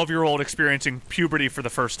 12-year-old experiencing puberty for the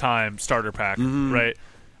first time starter pack, right?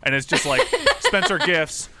 And it's just like Spencer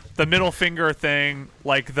Gifts, the middle finger thing,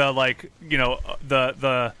 like the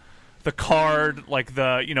card, like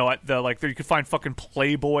you could find fucking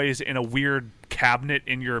Playboys in a weird cabinet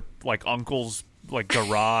in your like uncle's like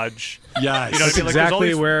garage. Yes, you know what I mean? Like,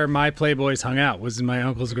 exactly where my Playboys hung out, was in my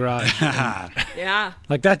uncle's garage. Yeah.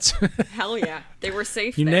 Like that's Hell yeah. They were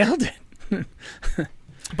safe you there. nailed it.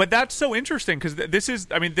 But that's so interesting because this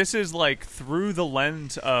is like through the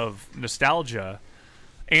lens of nostalgia.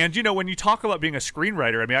 And, you know, when you talk about being a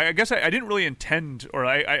screenwriter, I mean, I guess I didn't really intend, or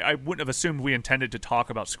I wouldn't have assumed we intended to talk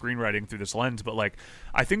about screenwriting through this lens, but, like,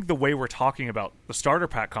 I think the way we're talking about the starter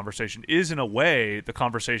pack conversation is, in a way, the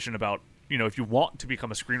conversation about, you know, if you want to become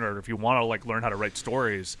a screenwriter, if you want to, like, learn how to write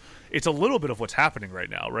stories, it's a little bit of what's happening right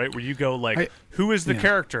now, right? Where you go, like, who is the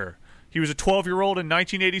character? he was a 12-year-old in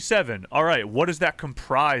 1987. All right, what does that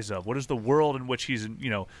comprise of? What is the world in which he's,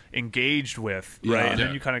 engaged with, right? And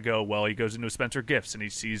then you kind of go, well, he goes into Spencer Gifts and he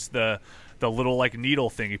sees the little like needle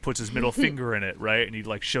thing. He puts his middle finger in it, right? And he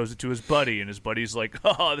like shows it to his buddy, and his buddy's like,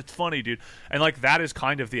 "Oh, that's funny, dude." And like that is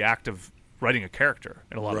kind of the act of writing a character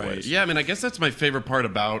in a lot of ways. Yeah, I mean, I guess that's my favorite part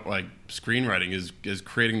about like screenwriting is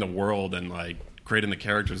creating the world and like creating the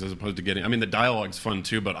characters as opposed to getting. I mean, the dialogue's fun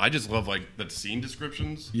too, but I just love like the scene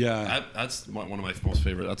descriptions. Yeah, that's one of my most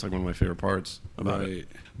favorite. That's like one of my favorite parts about it.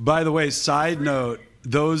 By the way, side note.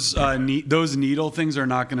 Those needle things are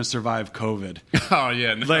not going to survive COVID. Oh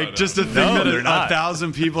yeah, just a thing that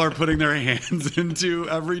 1,000 people are putting their hands into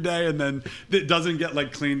every day, and then it doesn't get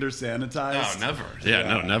like cleaned or sanitized. No, never. Yeah,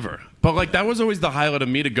 no, never. But like that was always the highlight of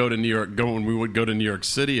me to go to New York. When we would go to New York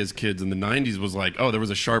City as kids in the '90s, was like, oh, there was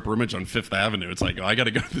a Sharper Image on Fifth Avenue. It's like, oh, I got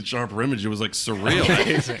to go to the Sharper Image. It was like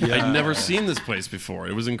surreal. I'd never seen this place before.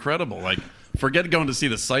 It was incredible. Like, forget going to see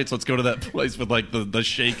the sights. Let's go to that place with like the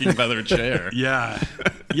shaking leather chair. Yeah,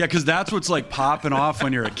 because that's what's like popping off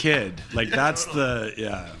when you're a kid. Like that's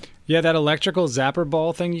Yeah, that electrical zapper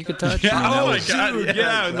ball thing you could touch. Yeah, oh my god!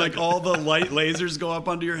 Yeah, and like all the light lasers go up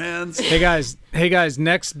under your hands. Hey guys!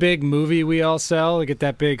 Next big movie we all sell to get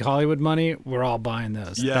that big Hollywood money. We're all buying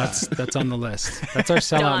those. Yeah, that's on the list. That's our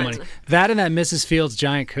sellout money. That and that Mrs. Fields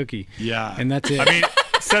giant cookie. Yeah, and that's it. I mean,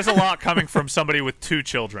 it says a lot coming from somebody with 2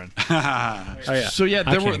 children. Oh yeah. So yeah,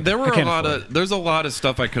 there's a lot of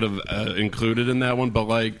stuff I could have included in that one, but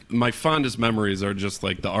like my fondest memories are just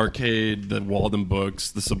like the arcade, the Walden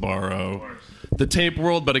Books, the Sbarro, the Tape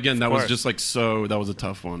World. But again, that was just like that was a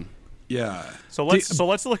tough one. Yeah. So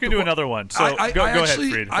let's look into another one. So go ahead,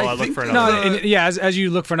 Fried. While I look for another. As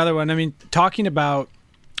you look for another one, I mean, talking about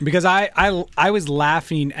because I was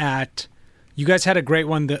laughing at. You guys had a great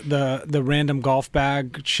one, the random golf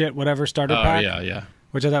bag shit, whatever starter pack. Yeah.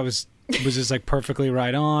 Which I thought was just like perfectly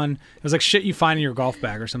right on. It was like shit you find in your golf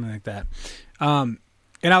bag or something like that. And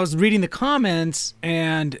I was reading the comments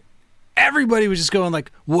and everybody was just going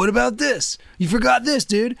like, "What about this? You forgot this,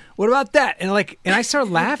 dude. What about that?" And I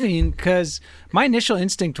started laughing because my initial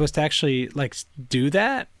instinct was to actually like do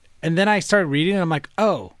that, and then I started reading and I'm like,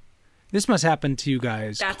 "Oh, this must happen to you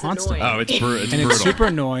guys constantly." Annoying. Oh, it's brutal. It's super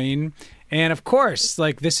annoying. And of course,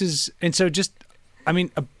 like this is, and so just, I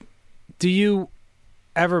mean, do you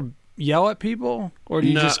ever yell at people, or do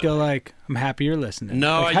you just go like, "I'm happy you're listening"?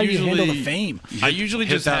 No, like, how do you handle the fame? I usually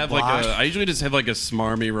just have like a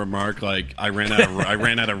smarmy remark like, "I ran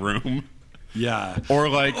out of room." Yeah. Or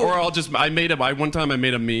one time I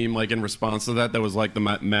made a meme like in response to that was like the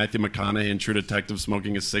Matthew McConaughey in True Detective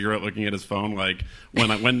smoking a cigarette looking at his phone like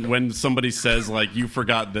when somebody says like you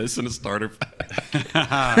forgot this in a starter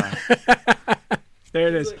pack. There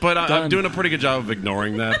it is. But I'm doing a pretty good job of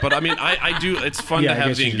ignoring that. But I mean I do it's fun to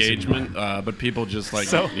have the engagement but people just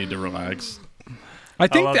like need to relax. I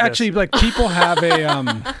think actually like people have a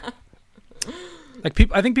I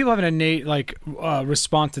think people have an innate like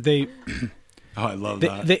response that they Oh, I love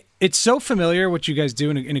that. It's so familiar what you guys do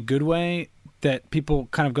in a good way that people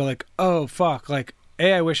kind of go like, "Oh fuck!" Like,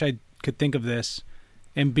 A, I wish I could think of this,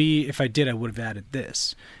 and B, if I did, I would have added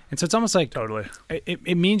this. And so it's almost like totally.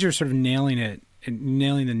 It means you're sort of nailing it and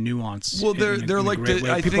nailing the nuance. Well, they're like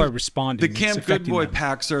I people think are responding. The Camp Good Boy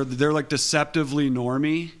packs they're like deceptively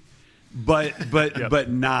normie. But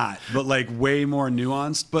not, but like way more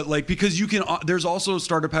nuanced. But like because you can, there's also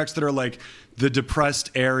starter packs that are like the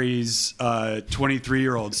depressed Aries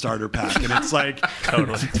 23-year-old starter pack, and it's like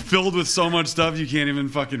filled with so much stuff you can't even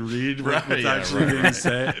fucking read what's actually being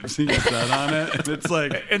said on it. And it's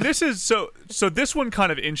like, and this is so this one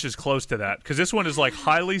kind of inches close to that because this one is like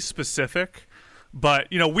highly specific. But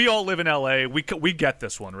we all live in LA. We get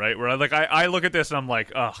this one, right? Where like I look at this and I'm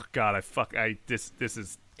like, oh god, this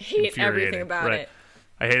is. Hate everything about it.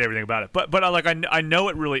 I hate everything about it. But like I know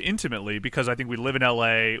it really intimately because I think we live in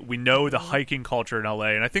LA. We know the hiking culture in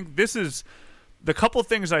LA, and I think this is the couple of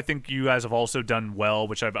things I think you guys have also done well,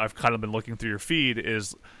 which I've kind of been looking through your feed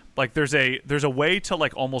is like there's a way to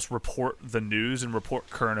like almost report the news and report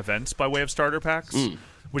current events by way of starter packs,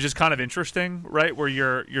 which is kind of interesting, right? Where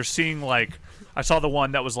you're seeing like I saw the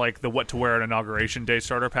one that was like the what to wear at Inauguration Day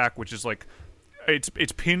starter pack, which is like it's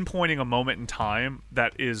pinpointing a moment in time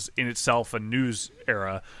that is in itself a news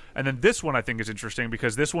era. And then this one I think is interesting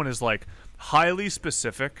because this one is like highly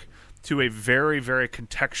specific to a very, very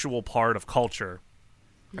contextual part of culture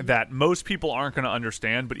that most people aren't going to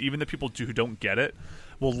understand, but even the people who don't get it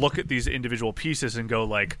will look at these individual pieces and go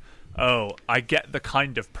like, oh, I get the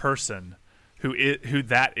kind of person who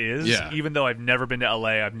that is, even though I've never been to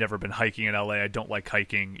LA, I've never been hiking in LA, I don't like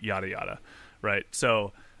hiking, yada, yada, right?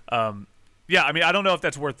 So Yeah, I mean, I don't know if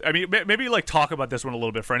that's worth. I mean, maybe like talk about this one a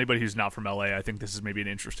little bit for anybody who's not from LA. I think this is maybe an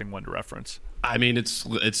interesting one to reference. I mean, it's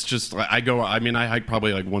just I hike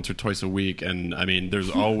probably like once or twice a week, and I mean, there's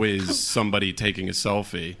always somebody taking a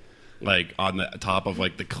selfie, like on the top of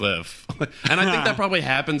like the cliff, and I think that probably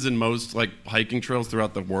happens in most like hiking trails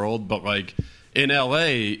throughout the world, but like in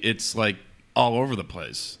LA, it's like all over the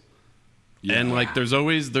place. Yeah. And like there's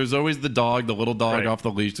always the dog, the little dog off the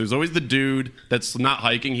leash. There's always the dude that's not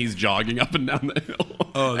hiking, he's jogging up and down the hill.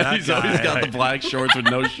 Oh, that he's always got the black shorts with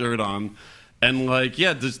no shirt on. And like,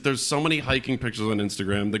 yeah, there's so many hiking pictures on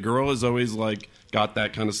Instagram. The girl is always like got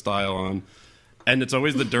that kind of style on. And it's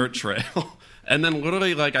always the dirt trail. And then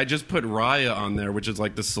literally like I just put Raya on there, which is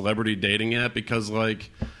like the celebrity dating app, because like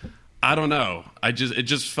I don't know. It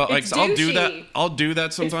just felt like I'll do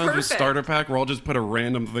that sometimes with Starter Pack, where I'll just put a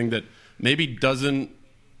random thing that maybe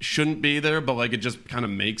shouldn't be there, but like it just kind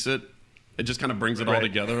of makes it. It just kind of brings it all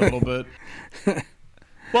together a little bit.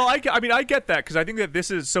 Well, I mean, I get that, because I think that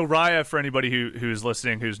this is so Raya, for anybody who's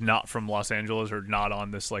listening who's not from Los Angeles or not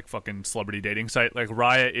on this like fucking celebrity dating site. Like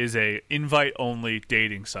Raya is a invite only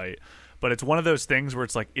dating site. But it's one of those things where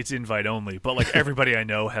it's like it's invite only, but like everybody I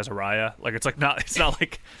know has a Raya. Like it's not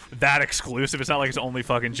like that exclusive. It's not like it's only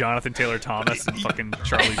fucking Jonathan Taylor Thomas and fucking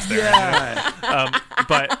Charlize Theron. Yeah.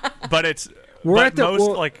 But it's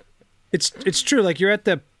it's true. Like you're at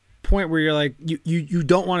the point where you're like you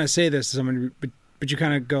don't want to say this to someone, but you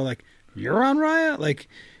kind of go like, you're on Raya, like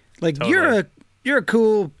totally. you're a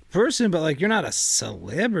cool person, but like you're not a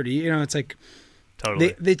celebrity. You know, it's like.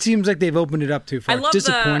 Totally. It seems like they've opened it up too far. I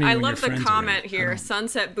love the comment here.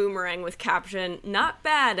 Sunset Boomerang with caption, "Not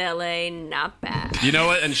bad, LA, not bad." You know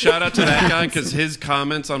what? And shout out to that guy, because his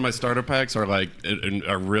comments on my starter packs are like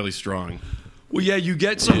are really strong. Well, yeah, you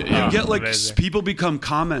get like amazing. People become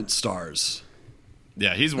comment stars.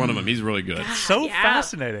 Yeah, he's one of them. He's really good. It's so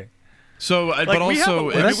fascinating. So, like, but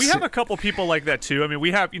also, we have a couple people like that too. I mean,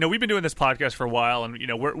 we have, we've been doing this podcast for a while, and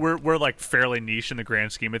we're like fairly niche in the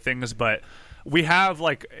grand scheme of things, but. We have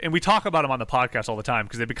and we talk about them on the podcast all the time,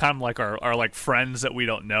 because they become like our like friends that we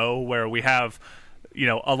don't know, where we have,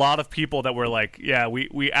 a lot of people that we're like, yeah,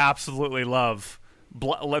 we absolutely love.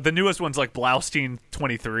 The newest one's like Blaustein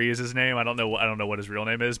 23 is his name. I don't know what his real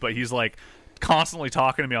name is, but he's like constantly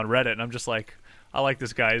talking to me on Reddit, and I'm just like, I like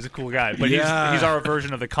this guy. He's a cool guy. But he's our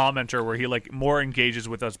version of the commenter, where he like more engages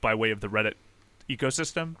with us by way of the Reddit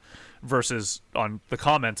ecosystem versus on the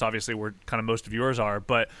comments, obviously, where kind of most of yours are.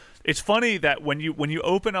 But it's funny that when you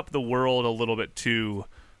open up the world a little bit to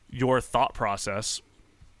your thought process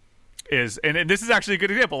is, and this is actually a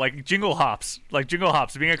good example, like Jingle Hops,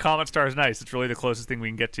 being a comment star is nice. It's really the closest thing we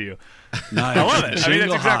can get to you. Nice. I love it. I mean,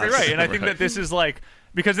 that's exactly right. And I think that this is like,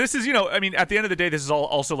 because this is, I mean, at the end of the day, this is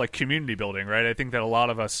also like community building, right? I think that a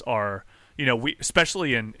lot of us are, we,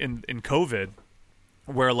 especially in COVID,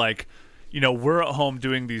 where like, we're at home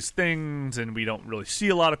doing these things and we don't really see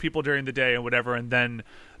a lot of people during the day and whatever. And then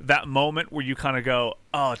that moment where you kind of go,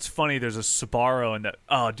 oh, it's funny, there's a Sbarro, and that,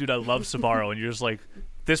 oh, dude, I love Sbarro. And you're just like,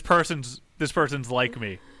 this person's like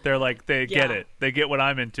me. They're like, they get it. They get what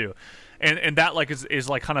I'm into. And that like is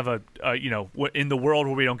like kind of a in the world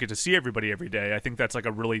where we don't get to see everybody every day, I think that's like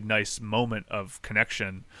a really nice moment of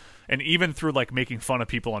connection. And even through like making fun of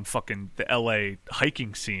people on fucking the LA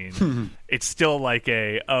hiking scene, it's still like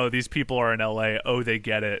these people are in LA. Oh, they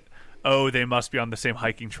get it. Oh, they must be on the same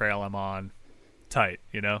hiking trail I'm on. Tight,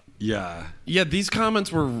 Yeah. Yeah, these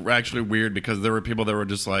comments were actually weird, because there were people that were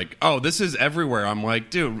just like, oh, this is everywhere. I'm like,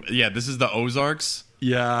 dude, yeah, this is the Ozarks.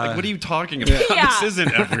 Yeah. Like, what are you talking about? Yeah. This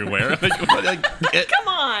isn't everywhere. Come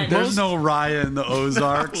on. There's no Raya in the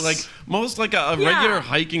Ozarks. Like most like a regular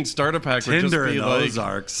hiking starter pack would Tinder just be in the like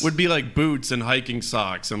Ozarks. Would be like boots and hiking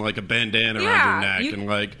socks and like a bandana around your neck and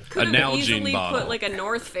like a Nalgene bottle. Put like a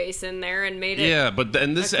North Face in there and made it. Yeah, but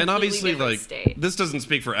and obviously like state. This doesn't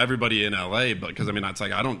speak for everybody in LA, but because I mean it's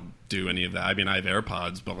like I don't do any of that. I mean I have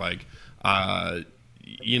AirPods, but like I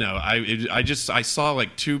saw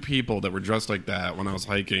like two people that were dressed like that when I was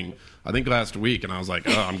hiking, I think last week, and I was like,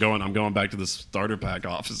 oh, I'm going back to the starter pack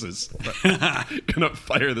offices. Gonna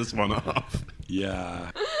fire this one off.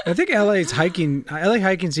 Yeah. I think LA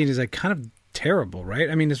hiking scene is like kind of terrible, right?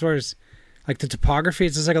 I mean, as far as like the topography,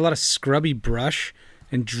 it's just like a lot of scrubby brush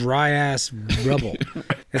and dry ass rubble.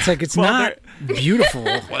 It's like it's not beautiful.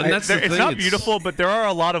 It's not beautiful, but there are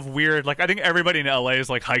a lot of weird. Like I think everybody in LA has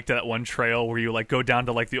like hiked that one trail where you like go down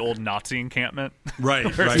to like the old Nazi encampment. Right.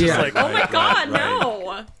 Yeah. Like, oh my God,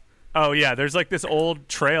 no. Oh yeah, there's like this old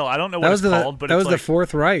trail. I don't know what it's called, but that was like, the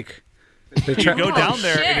Fourth Reich. You go down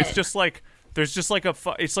there and it's just like there's just like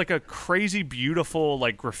it's like a crazy beautiful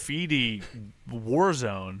like graffiti war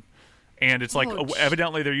zone. And it's like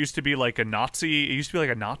evidently there used to be like a Nazi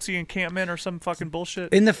encampment or some fucking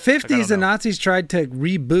bullshit. In the 50s, the Nazis tried to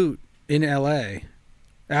reboot in L.A.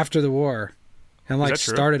 after the war and like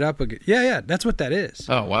started up again. Yeah, that's what that is.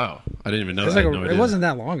 Oh wow, I didn't even know that. Like it wasn't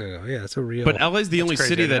that long ago. Yeah, it's a real. But LA's the only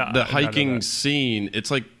city that the hiking scene.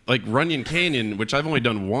 It's like Runyon Canyon, which I've only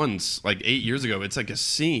done once, like 8 years ago. It's like a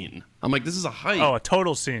scene. I'm like, this is a hike. Oh, a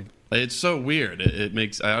total scene. It's so weird. It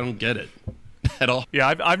makes I don't get it at all.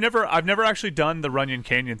 Yeah, I've never actually done the Runyon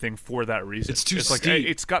Canyon thing for that reason. It's too steep. Like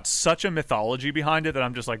it's got such a mythology behind it that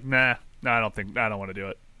I'm just like, nah, I don't want to do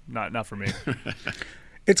it. Not for me.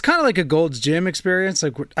 It's kind of like a Gold's Gym experience.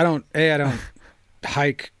 Like I don't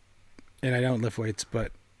hike and I don't lift weights,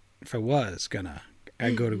 but if I was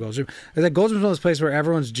I'd go to Gold's Gym. Like Gold's Gym is one of those places where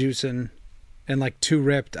everyone's juicing and like too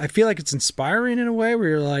ripped. I feel like it's inspiring in a way where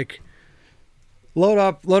you're like, load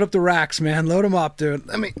up the racks, man. Load them up, dude.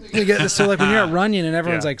 Let me get this. So like when you're at Runyon and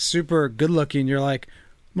everyone's like super good looking, you're like,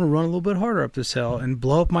 I'm gonna run a little bit harder up this hill and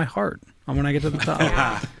blow up my heart when I get to the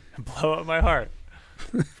top. Blow up my heart.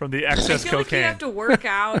 From the excess I feel cocaine. Like you have to work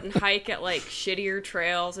out and hike at like shittier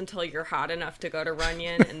trails until you're hot enough to go to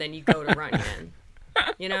Runyon, and then you go to Runyon.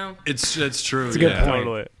 You know, it's true. It's a good point.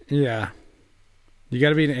 Totally. Yeah, you got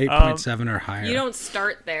to be an 8.7 or higher. You don't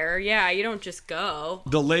start there. Yeah, you don't just go.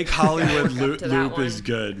 The Lake Hollywood loop is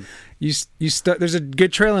good. There's a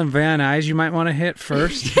good trail in Van Nuys you might want to hit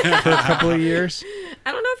first for a couple of years.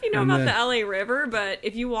 I don't know if you know about the LA River, but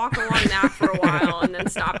if you walk along that for a while and then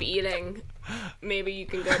stop eating, maybe you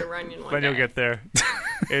can go to Runyon one day. When you'll get there.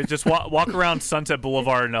 Just walk around Sunset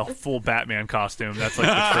Boulevard in a full Batman costume. That's like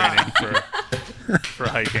the training for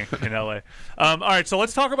hiking in LA. All right, so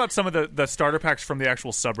let's talk about some of the starter packs from the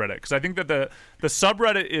actual subreddit, because I think that the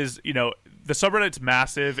subreddit is, the subreddit's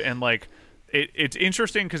massive, and like it's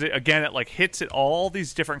interesting because it like hits at all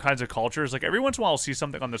these different kinds of cultures. Like every once in a while I'll see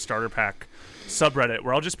something on the starter pack subreddit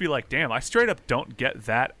where I'll just be like, damn, I straight up don't get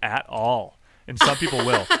that at all. And some people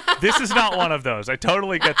will. This is not one of those. I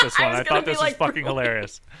totally get this one. I thought this was fucking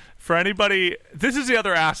hilarious. For anybody, this is the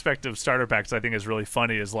other aspect of starter packs I think is really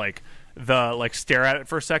funny, is like the like stare at it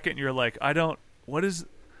for a second and you're like, what is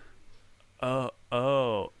it's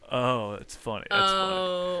funny. That's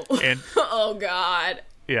funny. And oh god.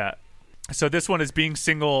 Yeah. So this one is being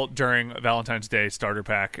single during Valentine's Day starter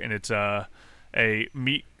pack, and it's a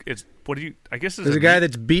meat. It's I guess there's a guy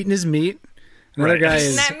that's beating his meat. Another guy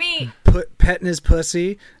is petting his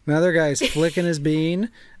pussy. Another guy's flicking his bean.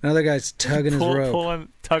 Another guy's tugging his rope.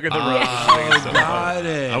 Tugging the rope. Got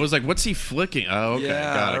it. I was like, what's he flicking? Oh, okay.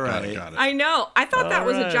 Yeah, got it. I know. I thought that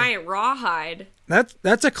was a giant rawhide.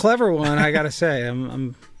 That's a clever one, I gotta say.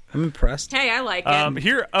 I'm impressed. Hey, I like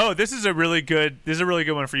it. This is a really good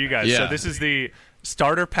one for you guys. Yeah. So this is the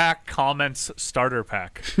starter pack comments starter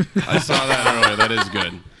pack. I saw that earlier. That is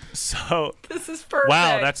good. So this is perfect.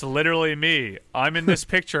 Wow, that's literally me. I'm in this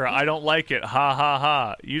picture. I don't like it. Ha ha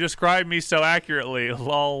ha. You described me so accurately.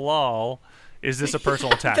 Lol lol. Is this a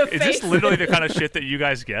personal attack? Is this literally the kind of shit that you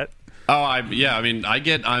guys get? Oh, I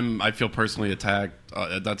feel personally attacked.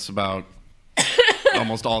 That's about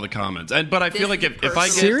almost all the comments. But I feel like if I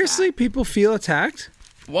get seriously, people feel attacked.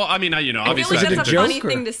 Well, I mean, obviously I feel like that's a funny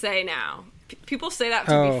thing to say now. People say that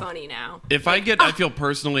to be funny now. If I feel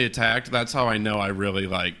personally attacked, that's how I know I really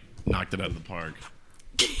like knocked it out of the park.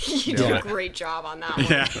 You did a great job on that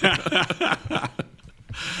one.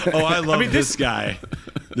 Oh, I love this guy.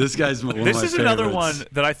 This guy's one of my favorites. This is another one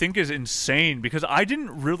that I think is insane, because I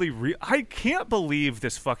didn't really I can't believe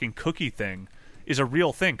this fucking cookie thing is a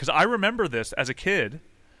real thing, because I remember this as a kid,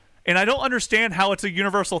 and I don't understand how it's a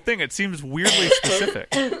universal thing. It seems weirdly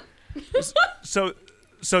specific.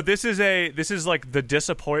 So this is like the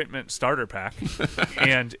disappointment starter pack,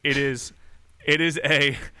 and it's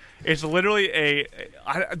literally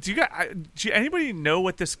do anybody know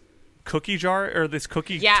what this cookie jar or this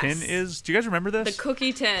cookie tin is? Do you guys remember this? The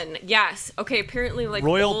cookie tin, yes. Okay, apparently like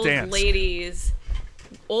Royal old Dance. ladies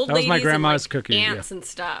was my grandma's and, like, cookie, aunts and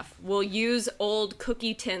stuff will use old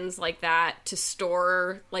cookie tins like that to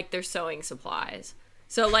store like their sewing supplies.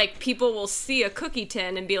 So like people will see a cookie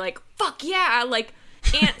tin and be like, fuck yeah, like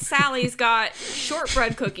Aunt Sally's got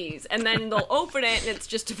shortbread cookies, and then they'll open it and it's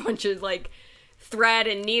just a bunch of like thread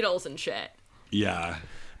and needles and shit. Yeah.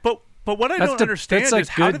 But what I don't understand is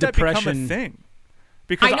how did that become a thing?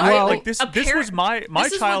 Because this was my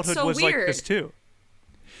childhood was weird. like this too.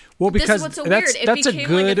 Well, because this is what's so weird. It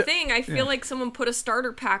became like a thing. I feel yeah. like someone put a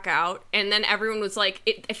starter pack out, and then everyone was like,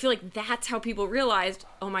 I feel like that's how people realized,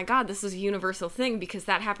 oh my god, this is a universal thing, because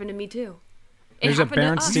that happened to me too. There's a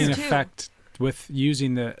Bernstein effect with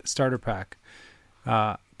using the starter pack.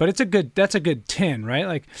 But that's a good tin, right?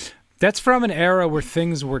 Like That's from an era where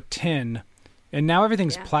things were tin, and now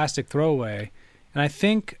everything's Yeah. plastic throwaway. And I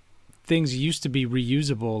think things used to be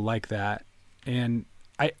reusable like that. And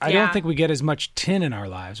I don't think we get as much tin in our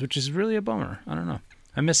lives, which is really a bummer. I don't know.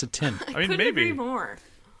 I miss a tin. I mean, Couldn't maybe. agree more.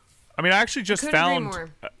 I mean, I actually just Couldn't agree found. more.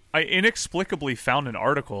 I inexplicably found an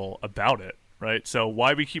article about it. Right. So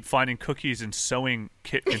why we keep finding cookies in sewing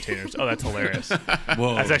kit containers? Oh, that's hilarious.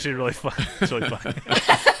 Whoa. That's actually really fun. It's really funny.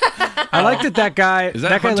 I like that guy. Is that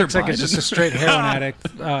That guy Hunter looks like Biden? it's just a straight heroin addict.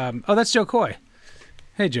 Oh, that's Joe Coy.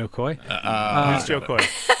 Hey, Joe Coy. Who's Joe Coy?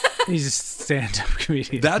 He's a stand-up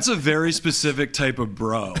comedian. That's a very specific type of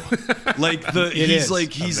bro. Like he's is.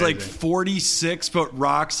 like Amazing. 46 but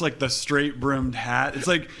rocks like the straight brimmed hat.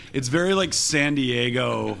 It's very like San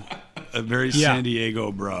Diego, a very San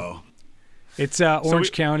Diego bro. It's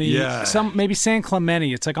Orange County. Yeah. Maybe San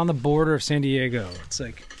Clemente. It's like on the border of San Diego. It's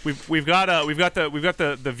like We've got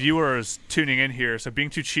the viewers tuning in here. So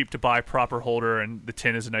being too cheap to buy proper holder and the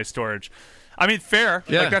tin is a nice storage. I mean, fair.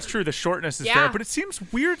 Yeah. Like that's true. The shortness is Yeah. fair, but it seems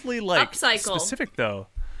weirdly like Upcycle. specific though.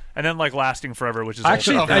 And then like lasting forever, which is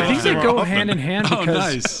actually also I think they Phil. go hand in hand Oh,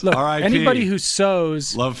 because nice. look, R.I.P. anybody who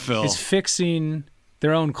sews Love Phil. is fixing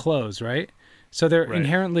their own clothes, right? So they're Right.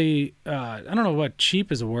 inherently I don't know what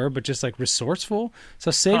cheap is a word, but just like resourceful.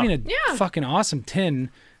 So saving a Yeah. fucking awesome tin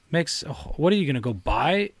makes what are you going to go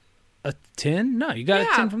buy a tin? No, you got a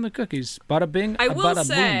Yeah. tin from the cookies. Bada bing, I will bada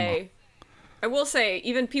say,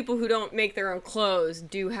 even people who don't make their own clothes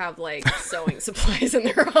do have like sewing supplies in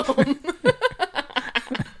their home.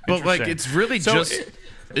 But like, Interesting. it's really So just.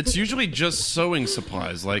 It's usually just sewing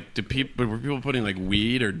supplies. Like, were people putting like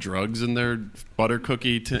weed or drugs in their butter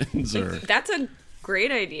cookie tins? Or That's a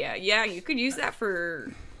great idea. Yeah, you could use that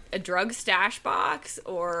for a drug stash box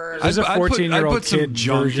or There's a I'd put 14-year-old some kid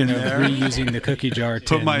junk version in of there. reusing the cookie jar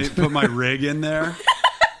tin. Put my rig in there.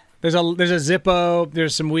 There's a Zippo.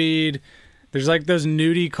 There's some weed. There's like those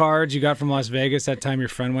nudie cards you got from Las Vegas that time your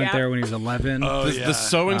friend went Yeah. there when he was 11. Oh, the, the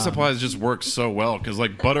sewing supplies just work so well because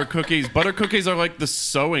like butter cookies are like the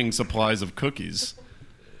sewing supplies of cookies.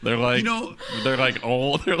 They're like they're like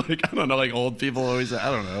old. They're like I don't know, like old people always.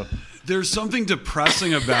 I don't know. There's something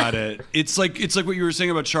depressing about it. It's like what you were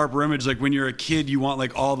saying about Sharper Image. Like when you're a kid, you want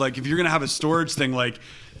like all like if you're gonna have a storage thing, like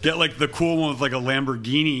get like the cool one with like a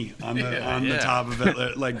Lamborghini on the top of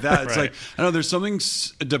it, like that. It's Right. like I don't know. There's something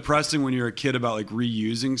depressing when you're a kid about like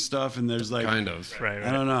reusing stuff, and there's like Kind of. Right.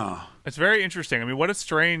 I don't know. It's very interesting. I mean,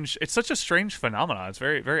 it's such a strange phenomenon. It's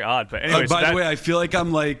very, very odd. But anyway, By the way, I feel like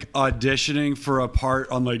I'm like auditioning for a part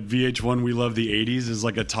on like VH1 We Love the 80s as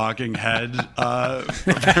like a talking head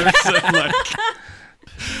person.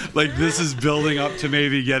 Like this is building up to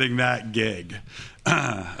maybe getting that gig.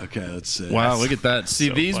 Okay, let's see. Wow, look at that. See,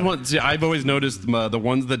 So these funny. ones, I've always noticed the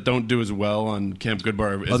ones that don't do as well on Camp Good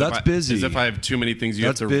Bar. Is that's busy. Is if I have too many things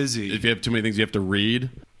That's have to busy. If you have too many things you have to read.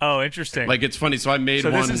 oh, interesting. Like it's funny. So I made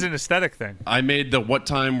so one. this is an aesthetic thing. I made the "What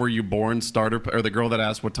time were you born?" starter, or the girl that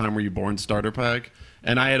asked "What time were you born?" starter pack,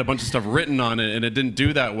 and I had a bunch of stuff written on it, and it didn't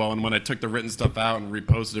do that well. And when I took the written stuff out and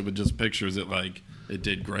reposted it with just pictures, it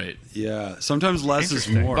did great. Yeah, sometimes less is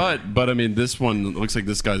more. But I mean, this one looks like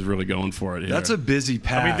this guy's really going for it here. That's a busy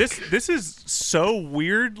pack. I mean, this is so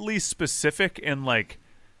weirdly specific and like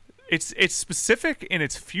it's specific and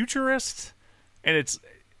it's futurist and it's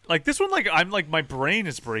like this one. Like I'm like my brain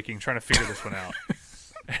is breaking trying to figure this one out.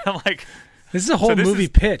 And I'm like, This is a whole this movie is-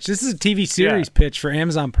 pitch. This is a TV series pitch for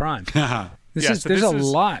Amazon Prime. There's so a this is-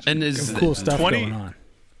 lot and is of cool stuff 20 going on.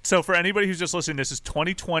 so for anybody who's just listening, this is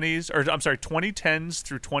 2010s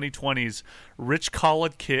through 2020s rich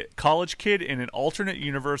college kid in an alternate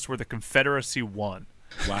universe where the Confederacy won.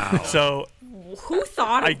 wow. So who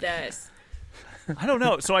thought of this? I don't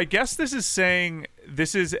know. So I guess this is saying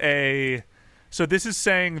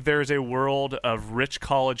there's a world of rich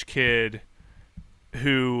college kid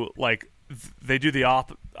who like they do the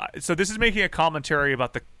so this is making a commentary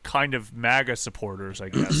about the kind of MAGA supporters, I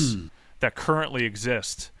guess, that currently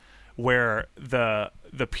exist, where the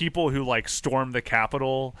people who like storm the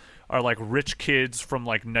Capitol are like rich kids from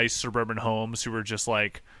like nice suburban homes who are just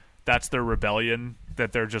like that's their rebellion,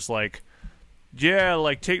 that they're just like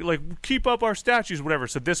keep up our statues, whatever.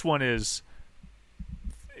 So this one is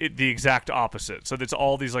the exact opposite. So it's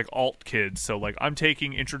all these like alt kids. So like I'm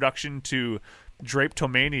taking Introduction to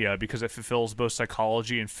Drapetomania because it fulfills both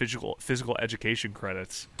psychology and physical education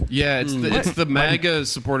credits. Yeah, it's the MAGA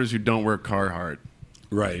supporters who don't wear Carhartt.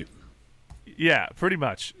 Right. Yeah, pretty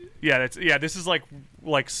much. Yeah, this is like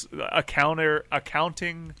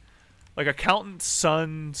accounting, like accountants'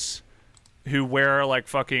 sons who wear like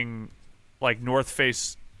fucking like North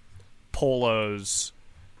Face polos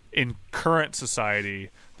in current society.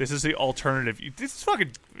 This is the alternative. This is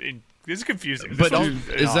fucking This is confusing. But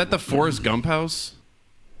is that the Forrest Gump house?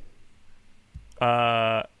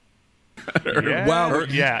 Yeah. Wow.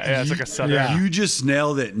 Yeah, it's like a southern. Yeah. You just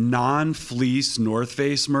nailed it. Non-fleece North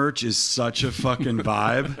Face merch is such a fucking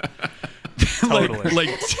vibe. Totally.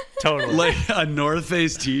 Totally. Like a North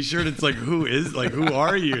Face T-shirt. It's like, who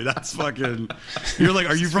are you? That's fucking. You're like,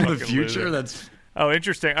 are you from the fucking future? loser. That's. Oh,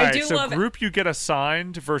 interesting. All I right, do so love it. group you get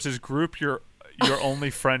assigned versus group your only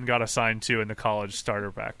friend got assigned to in the college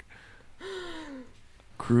starter pack.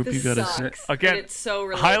 Group This you got to sucks. Again, but it's so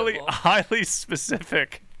relatable. highly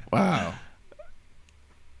specific. Wow.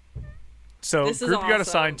 So This is group you got awesome.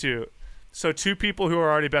 assigned to. So two people who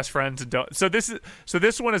are already best friends and don't. So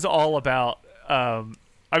this one is all about. I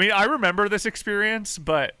mean, I remember this experience,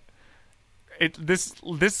 but this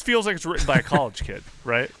feels like it's written by a college kid,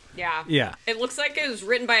 right? Yeah. Yeah. It looks like it was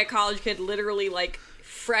written by a college kid, literally like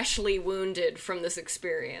freshly wounded from this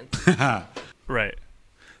experience. Right.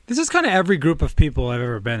 This is kind of every group of people I've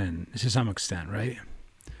ever been in to some extent, right?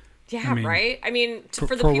 Yeah, mean, right? I mean, for the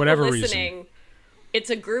for people whatever listening, reason. it's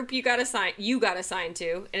a group you got assigned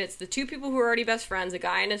to, and it's the two people who are already best friends, a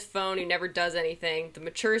guy on his phone who never does anything, the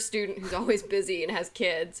mature student who's always busy and has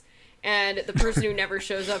kids, and the person who never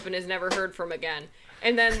shows up and is never heard from again.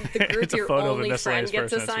 And then the group It's a your photo of a only friend miscellaneous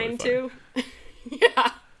gets person. That's assigned really to.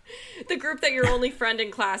 Yeah. The group that your only friend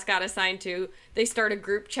in class got assigned to, they start a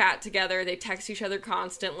group chat together, they text each other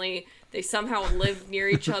constantly, they somehow live near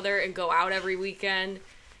each other and go out every weekend.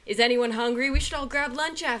 Is anyone hungry? We should all grab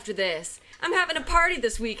lunch after this. I'm having a party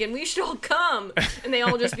this weekend. We should all come. And they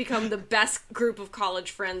all just become the best group of college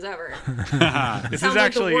friends ever. This Sounds is like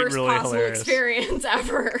actually the worst really possible hilarious. experience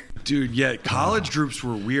ever. Dude, yeah, college groups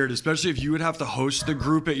were weird, especially if you would have to host the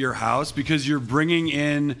group at your house because you're bringing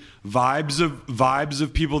in vibes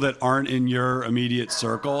of people that aren't in your immediate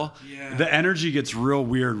circle. Yeah. The energy gets real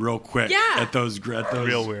weird real quick Yeah. at those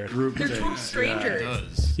Real weird. group They're things. total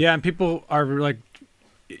strangers. Yeah, and people are like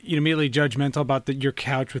immediately judgmental about your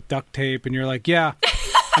couch with duct tape, and you're like, yeah,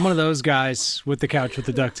 I'm one of those guys with the couch with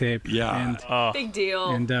the duct tape. Yeah. And, Big deal.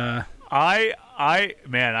 and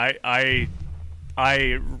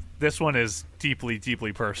I this one is deeply,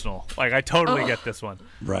 deeply personal. Like I totally get this one.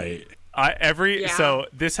 Right. So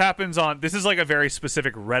this happens this is like a very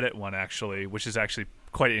specific Reddit one actually, which is actually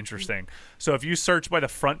quite interesting. So if you search by the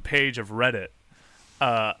front page of Reddit,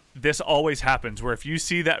 this always happens where if you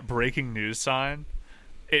see that breaking news sign,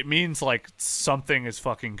 it means like something is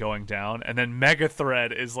fucking going down, and then mega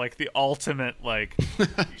thread is like the ultimate like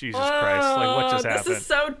Jesus Christ, like what just happened? This is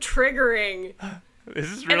so triggering. This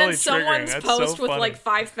is really And then triggering. someone's That's post so with funny. like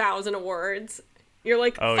 5,000 words. You're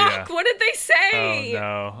like, Oh, fuck, yeah. what did they say? Oh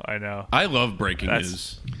no, I know. I love breaking That's-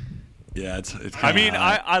 news. Yeah, it's I mean,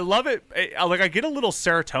 I love it. I get a little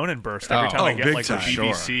serotonin burst every time I get big like the time.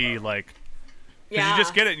 BBC like. 'Cause Yeah. you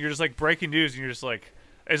just get it, and you're just like breaking news, and you're just like,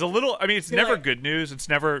 it's a little. I mean, it's never like- good news. It's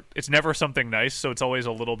never something nice. So it's always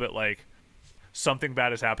a little bit like something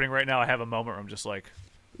bad is happening right now. I have a moment where I'm just like,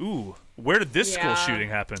 ooh, where did this school Yeah. shooting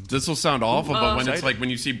happen? This will sound awful, but when it's Exciting. like when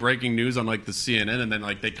you see breaking news on like the CNN and then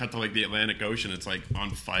like they cut to like the Atlantic Ocean, it's like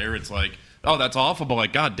on fire. It's like, oh, that's awful, but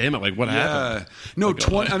like, god damn it, like what happened? No,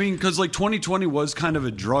 Like, I mean, because like 2020 was kind of a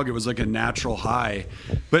drug. It was like a natural high.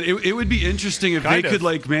 But it would be interesting if Kind they of. could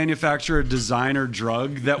like manufacture a designer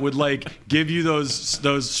drug that would like give you those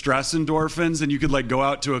stress endorphins, and you could like go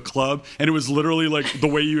out to a club, and it was literally like the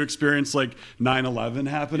way you experience like 9/11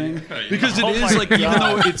 happening. Because it Oh is my like even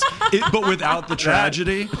though but without the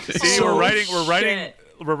tragedy. See, So-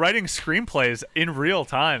 we're writing screenplays in real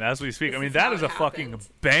time as we speak. I mean, is that how is it a fucking happens.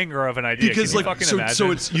 banger of an idea. Because Can you like fucking imagine?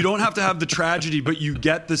 so it's you don't have to have the tragedy, but you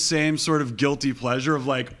get the same sort of guilty pleasure of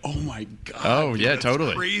like, oh my god, Oh, dude, yeah, that's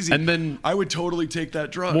totally. crazy. And then- I would totally take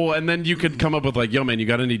that drug. Well, and then you could come up with like, yo, man, you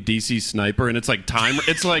got any DC Sniper? And it's like time.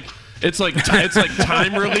 It's like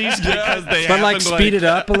time release because they. but like happened, speed it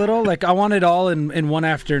up a little. Like I want it all in one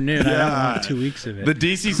afternoon. I don't Yeah. want 2 weeks of it. The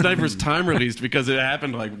DC Sniper's time released because it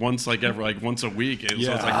happened like once once a week. So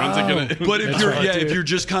it's like when's it gonna? But if you're right, if dude. you're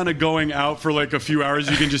just kind of going out for like a few hours,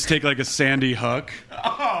 you can just take like a Sandy Hook.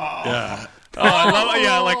 Yeah. Oh, I love it.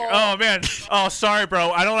 Yeah, like, oh man. Oh, sorry,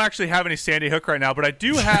 bro. I don't actually have any Sandy Hook right now, but I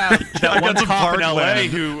do have that one some cop in LA Parkland.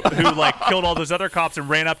 who like killed all those other cops and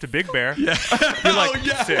ran up to Big Bear. Yeah. You're like,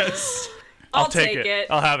 sick. I'll take it.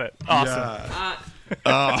 I'll have it. Awesome.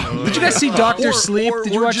 Did you guys see Doctor Sleep?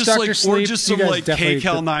 Did you watch just Doctor like, Sleep? Or just You some guys like definitely-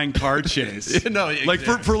 KCAL 9 car chase. No, like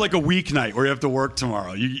exactly. for like a weeknight where you have to work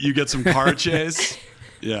tomorrow. You get some car chase.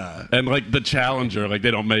 Yeah. And like the Challenger, like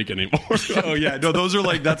they don't make anymore. Oh yeah, no, those are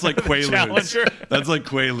like that's like Quaaludes. Challenger. That's like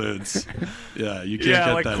Quaaludes. Yeah, you can't Yeah,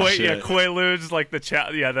 get like that Quaaludes, shit. like the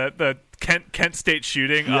the Kent State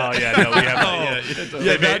shooting. Yeah. Oh yeah, no, we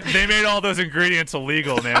haven't. They made all those ingredients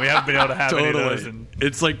illegal, man. We haven't been able to have any of those.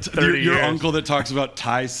 It's like 30 your years. uncle that talks about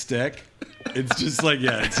Thai stick. It's just like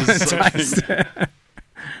it's just something.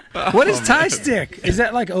 What is Thai stick? Is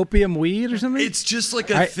that like opium weed or something? It's just like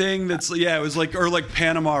a thing that's it was like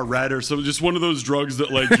Panama Red or something. Just one of those drugs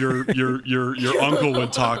that like your uncle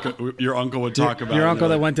would talk. Your uncle would talk about. Your uncle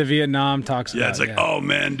that went to Vietnam talks about. Yeah, it's like, oh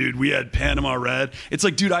man, dude, we had Panama Red. It's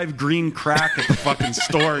like, dude, I have green crack at the fucking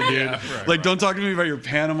store, dude. Like, don't talk to me about your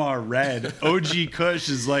Panama Red. OG Kush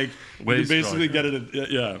is like, you basically get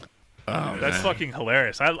it. Yeah. Oh, that's fucking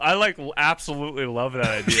hilarious. I like absolutely love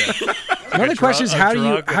that idea. Another question is how do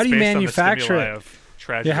you manufacture it?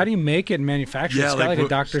 Tragedy. Yeah, how do you make it and manufacture it? It's got like a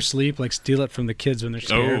Dr. Sleep, like steal it from the kids when they're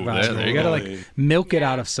scared about it. You gotta like milk it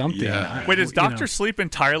out of something. Yeah. Wait, is Dr. Sleep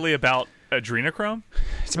entirely about adrenochrome?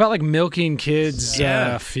 It's about like milking kids'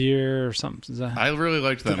 fear or something. I really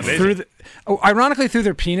liked that. Ironically, through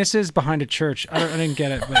their penises behind a church. I didn't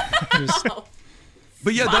get it, but it was.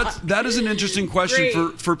 But yeah, that is an interesting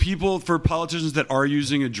question for politicians that are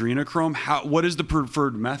using adrenochrome. What is the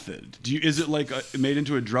preferred method? Is it like made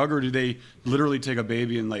into a drug, or do they literally take a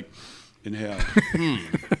baby and like inhale?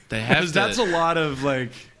 They have to. That's a lot of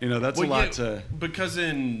to. Because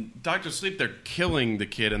in Dr. Sleep, they're killing the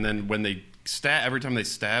kid, and then when they every time they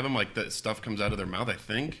stab him, like that stuff comes out of their mouth. I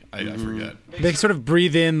think I forget. They sort of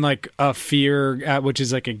breathe in like a fear, which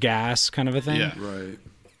is like a gas kind of a thing. Yeah, right.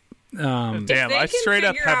 Damn, I straight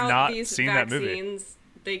up have not seen that movie.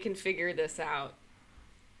 They can figure this out.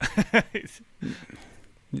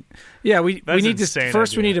 Yeah, we need to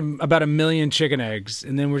first. We need about 1 million chicken eggs,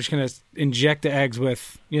 and then we're just gonna inject the eggs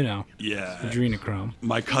with adrenochrome.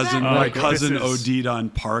 My cousin OD'd on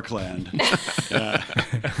Parkland.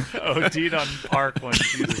 OD'd on Parkland.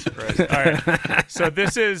 Jesus Christ! All right, so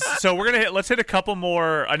we're gonna let's hit a couple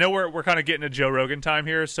more. I know we're kind of getting to Joe Rogan time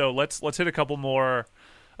here, so let's hit a couple more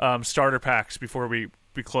starter packs before we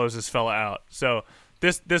close this fella out. So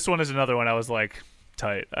this one is another one I was like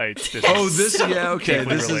tight. This is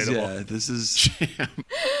relatable.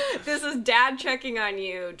 This is dad checking on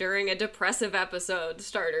you during a depressive episode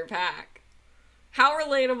starter pack. How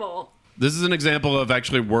relatable. This is an example of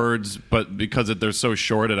actually words, but because they're so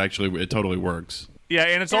short, it totally works. Yeah,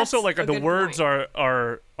 and it's also like the words are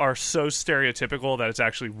so stereotypical that it's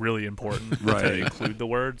actually really important to include the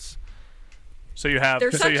words. So you have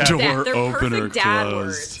door opener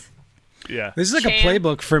closed. Yeah, this is like a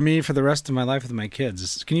playbook for me for the rest of my life with my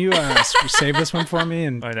kids. Can you save this one for me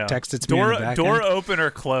and text it to me? Door opener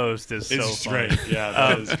closed is so great. Yeah,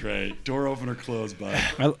 that is great. Door opener closed, bud.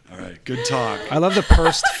 All right, good talk. I love the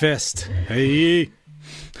pursed fist. Hey.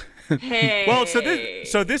 Well,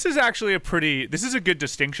 so this is actually this is a good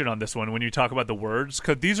distinction on this one when you talk about the words,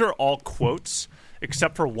 because these are all quotes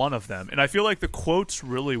except for one of them, and I feel like the quotes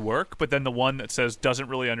really work, but then the one that says doesn't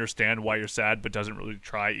really understand why you're sad but doesn't really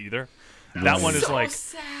try either. That one is so like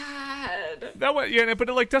sad. That one, yeah, but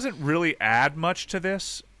it like doesn't really add much to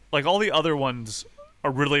this. Like all the other ones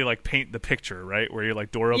are really like paint the picture, right? Where you're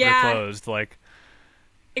like door opener closed, like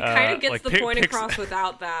it kind of gets the point across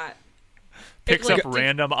without that. Picks up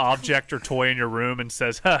random object or toy in your room and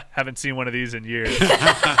says, haven't seen one of these in years.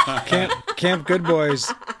 Camp Good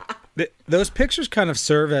Boys. Those pictures kind of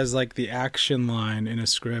serve as like the action line in a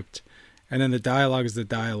script, and then the dialogue is the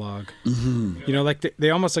dialogue. Mm-hmm. You know, like they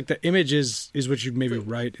almost like the image is what you maybe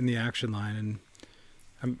write in the action line.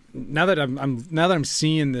 And now that I'm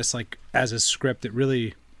seeing this like as a script,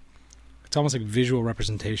 it's almost like visual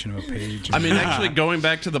representation of a page. I mean, actually, going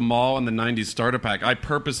back to the mall and the '90s starter pack, I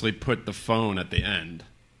purposely put the phone at the end.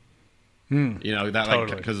 You know that,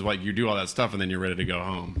 like, because like you do all that stuff and then you're ready to go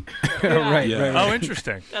home. Right. Oh,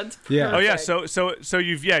 interesting. That's perfect. Oh yeah. So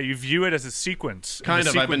you view it as a sequence. Kind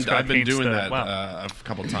of. I've been doing that a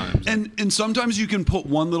couple times. And sometimes you can put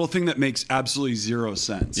one little thing that makes absolutely zero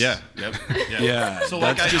sense. Yeah. Yep. Yeah. So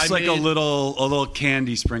like that's just like a little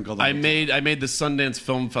candy sprinkled. I made the Sundance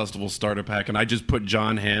Film Festival starter pack, and I just put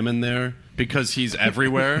John Hamm in there. Because he's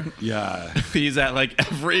everywhere. Yeah. He's at like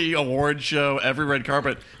every award show, every red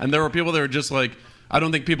carpet. And there were people that were just like, I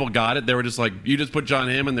don't think people got it. They were just like, you just put John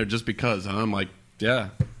Hamm in there just because. And I'm like, yeah.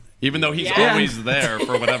 Even though he's always there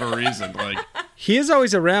for whatever reason. Like he is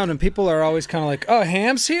always around, and people are always kind of like, oh,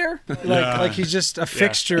 Ham's here? Like he's just a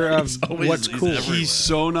fixture of what's cool. He's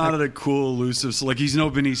so not a cool, elusive. So like he's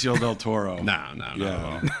no Benicio del Toro.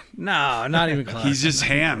 No. No, not even close. He's just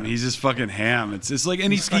Ham. He's just fucking Ham. It's just like,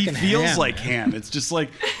 and he feels like Ham. It's just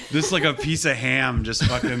like this, like a piece of ham just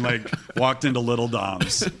fucking like walked into Little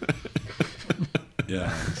Dom's.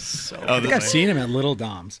 Yeah. I think I've seen him at Little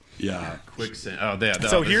Dom's. Yeah. Quicksand. Oh, yeah.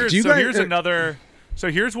 So here's another So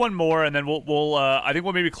here's one more, and then we'll I think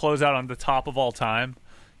we'll maybe close out on the top of all time.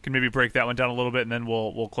 Can maybe break that one down a little bit, and then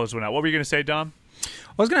we'll close one out. What were you going to say, Dom?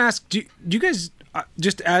 I was going to ask, do you guys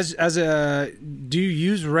just as a do you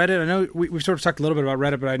use Reddit? I know we've sort of talked a little bit about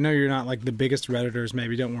Reddit, but I know you're not like the biggest Redditors.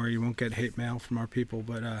 Maybe don't worry, you won't get hate mail from our people.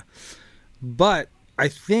 But I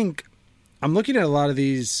think I'm looking at a lot of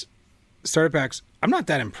these starter packs. I'm not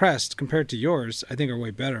that impressed compared to yours. I think are way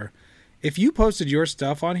better. If you posted your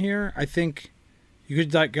stuff on here, I think you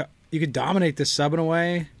could dominate the sub in a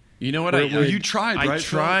way. You know what? You tried, right? I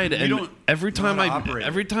tried, and every time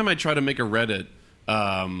I try to make a Reddit,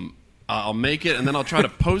 I'll make it, and then I'll try to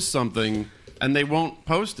post something, and they won't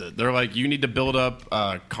post it. They're like, "You need to build up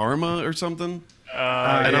karma or something."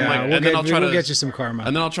 And I'm like, we'll get you some karma.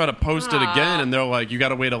 And then I'll try to post it again, and they're like, "You got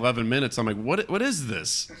to wait 11 minutes." I'm like, "What is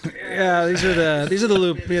this?" Yeah, these are the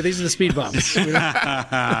loop. Yeah, these are the speed bumps.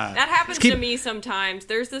 That happens to me sometimes.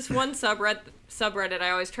 There's this one subreddit I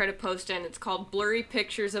always try to post in. It's called Blurry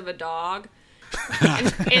Pictures of a Dog.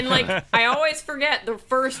 and like I always forget the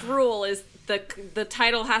first rule is the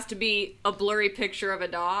title has to be a blurry picture of a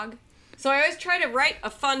dog. So I always try to write a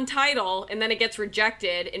fun title, and then it gets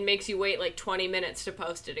rejected and makes you wait like 20 minutes to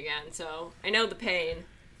post it again. So I know the pain.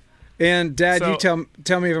 And Dad, you tell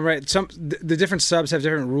me if I'm right. The different subs have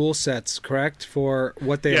different rule sets, correct, for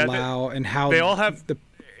what they allow and how they all have.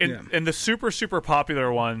 And the super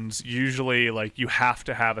popular ones, usually like you have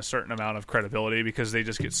to have a certain amount of credibility because they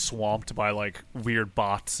just get swamped by like weird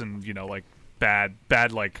bots and like bad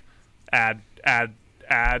like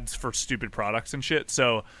ads for stupid products and shit.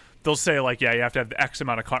 So they'll say like, yeah, you have to have the X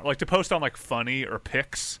amount of like to post on like funny or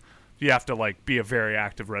pics. You have to like be a very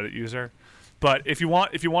active Reddit user. But if you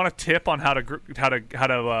want a tip on how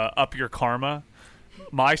to up your karma,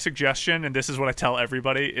 my suggestion, and this is what I tell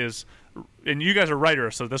everybody, is, and you guys are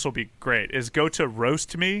writers, so this will be great, is go to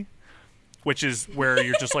Roast Me, which is where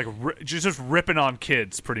you're just like just ripping on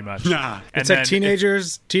kids pretty much. Nah, it's like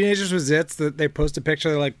teenagers with zits that they post a picture,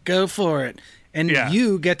 they're like, go for it, and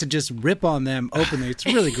you get to just rip on them openly. It's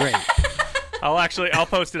really great. I'll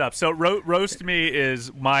post it up. So Roast Me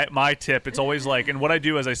is my tip. It's always like, and what I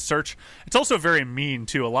do is I search. It's also very mean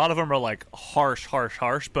too. A lot of them are like harsh,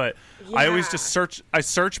 but I always just search. I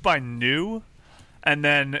search by new, and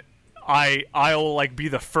then I'll like be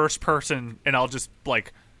the first person, and I'll just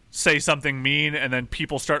like say something mean, and then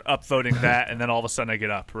people start upvoting that, and then all of a sudden I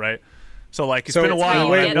get up, right? So like it's been a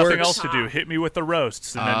while, I have nothing else to do. Hit me with the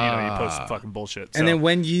roasts, and then you post some fucking bullshit. So. And then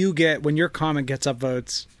when your comment gets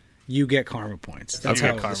upvotes, you get karma points. That's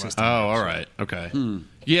how the system works. All right. Okay.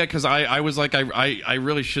 Yeah, because I was like, I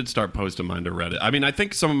really should start posting mine to Reddit. I mean, I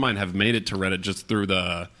think some of mine have made it to Reddit just through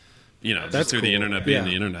the, the internet being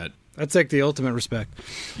the internet. That's like the ultimate respect.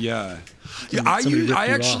 Yeah. I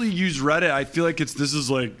actually use Reddit. I feel like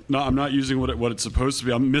I'm not using what it's supposed to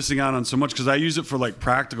be. I'm missing out on so much because I use it for like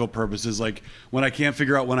practical purposes. Like when I can't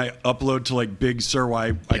figure out when I upload to like Big Sur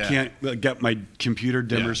why I can't get my computer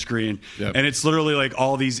dimmer screen, and it's literally like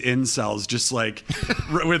all these incels just like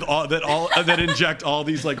with all that inject all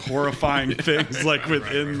these like horrifying things like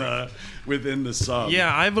within the sub.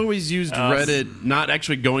 Yeah, I've always used Reddit, not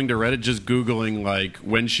actually going to Reddit, just Googling like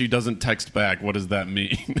when she doesn't text back, what does that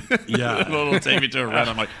mean? Yeah. It'll take me to a Reddit.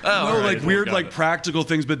 I'm like, like weird like practical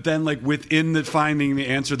things, but then like within the finding the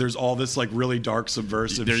answer, there's all this like really dark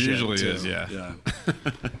subversive there shit. There usually too. is, yeah.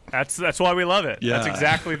 That's why we love it. Yeah. That's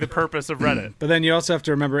exactly the purpose of Reddit. But then you also have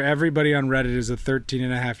to remember everybody on Reddit is a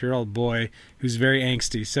 13-and-a-half-year-old boy who's very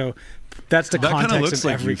angsty. So that's the context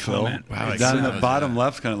of every comment. Wow, down in the bottom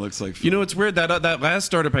left kind of looks like Phil. You know, it's weird that last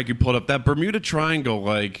starter pack you pulled up, that Bermuda Triangle,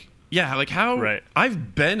 like. Yeah, like how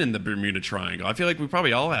I've been in the Bermuda Triangle. I feel like we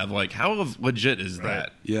probably all have. Like, how legit is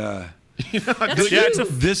that? Yeah.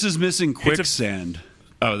 This is missing quicksand.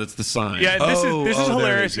 Oh, that's the sign. Yeah, this is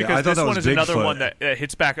hilarious because this one is another one that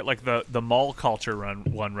hits back at like the mall culture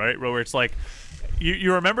one, right? Where it's like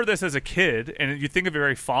you remember this as a kid and you think of it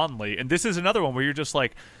very fondly, and this is another one where you're just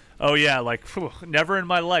like, oh yeah, like never in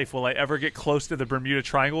my life will I ever get close to the Bermuda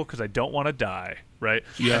Triangle because I don't want to die, right?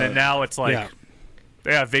 Yeah. And then now it's like.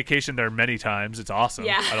 Yeah, I've vacationed there many times. It's awesome.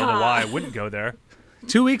 Yeah. I don't know why I wouldn't go there.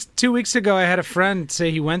 2 weeks ago, I had a friend say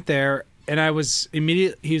he went there, and I was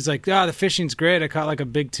immediately. He was like, the fishing's great. I caught like a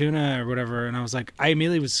big tuna or whatever, and I was like, I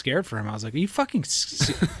immediately was scared for him. I was like, are you fucking,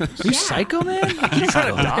 are you psycho, man? You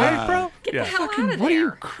trying to die, bro? Get the hell out of there. What are you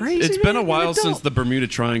crazy? It's been a while since the Bermuda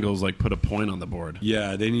Triangle's like put a point on the board.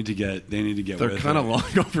 Yeah, they need to get. They're kind of long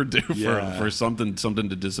overdue for something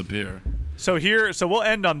to disappear. So we'll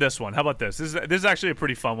end on this one. How about this? This is actually a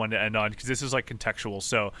pretty fun one to end on because this is like contextual.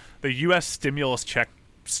 So the U.S. stimulus check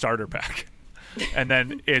starter pack, and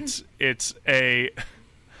then it's a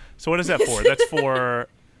So what is that for? That's for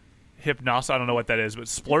hypnosis. I don't know what that is, but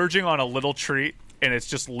splurging on a little treat, and it's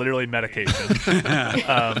just literally medication.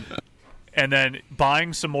 And then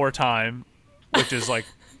buying some more time, which is like,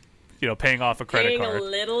 paying off a credit card. Paying a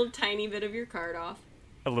little tiny bit of your card off.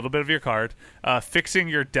 A little bit of your card. Fixing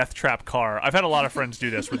your death trap car. I've had a lot of friends do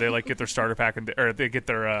this, where they like get their starter pack or they get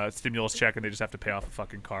their stimulus check and they just have to pay off a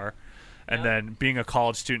fucking car. And then being a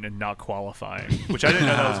college student and not qualifying, which I didn't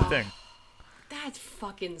know that was a thing. That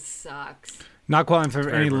fucking sucks. Not qualifying for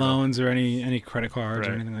any brutal. loans or any credit cards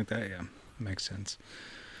or Right. anything like that. Yeah, makes sense.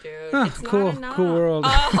 Dude, Ah, it's cool, not enough. cool world.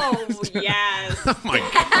 Oh, yes. Oh my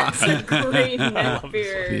god. That's a great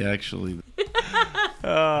neckbeard. He actually.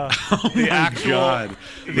 The actual, God.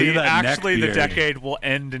 Look at that neck the beard. decade will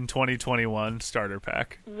end in 2021 starter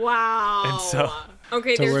pack. Wow. And so-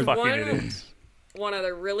 okay, So there's we're fucking idiots. one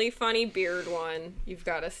other really funny beard one you've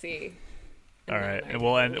got to see. All right, then I and can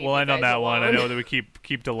we'll leave end you on guys that one. I alone. know that we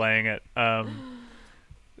keep delaying it.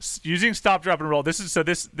 Using stop, drop, and roll. This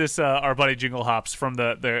our buddy Jingle Hops from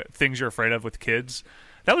the Things You're Afraid of with Kids.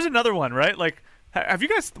 That was another one, right? Like, have you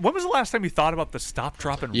guys? When was the last time you thought about the stop,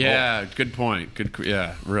 drop, and roll? Yeah, good point.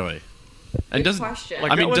 Yeah, really. And Good question.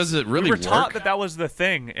 I mean, does it really we were taught work? that was the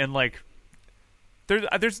thing, and like, there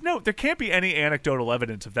can't be any anecdotal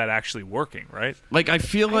evidence of that actually working, right? Like, I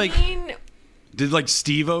feel like. I mean, Did like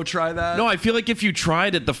Steve-O try that? No, I feel like if you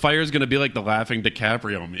tried it, the fire's going to be like the laughing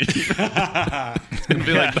DiCaprio meme. It's going to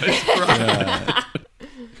be like, nice try.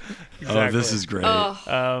 Oh, this is great.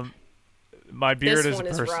 My beard This one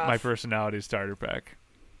is rough. my personality starter pack.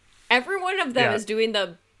 every one of them Yeah. is doing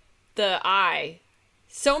the eye.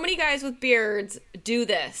 So many guys with beards do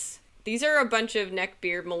this. These are a bunch of neck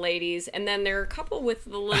beard miladies, and then there are a couple with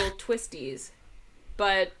the little twisties.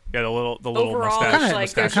 But Yeah, the little overall, mustache. it's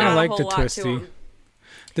like there's I kinda not like a the whole lot to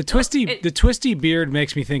twisty. them. The twisty beard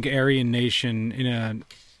makes me think Aryan Nation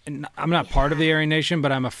and I'm not part of the Aryan Nation,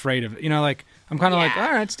 but I'm afraid of it. Like I'm kind of like, Yeah.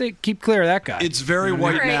 all right, keep clear of that guy. It's very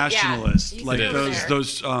white Right, yeah. nationalist, You like can go there.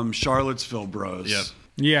 those Charlottesville bros. Yep.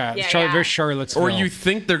 yeah, Yeah. very Charlottesville. Or you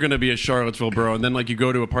think they're going to be a Charlottesville bro, and then like you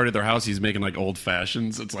go to a party at their house, he's making like old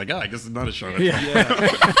fashions. It's like, I guess it's not a Charlottesville.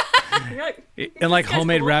 yeah, You're like, and like This guy's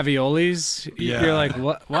homemade cool. raviolis. Yeah. You're like,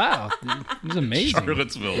 what? Wow, this is amazing.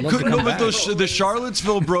 Charlottesville. Love to No, come but back. the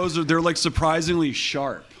Charlottesville bros they're like surprisingly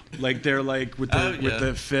sharp. Like they're like with the yeah. with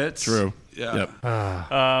the fits. True. Yeah. Yep.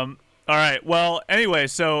 All right. Well, anyway,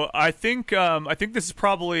 so I think this is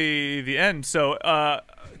probably the end. So,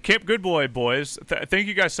 Camp Good Boy boys, thank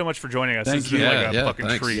you guys so much for joining us. Thank This has been you. like a Yeah, fucking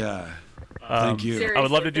thanks. treat. Yeah. Thank you. Seriously. I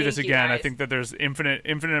would love to do this Thank you, again. I guys. think that there's infinite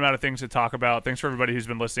amount of things to talk about. Thanks for everybody who's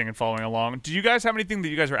been listening and following along. Do you guys have anything that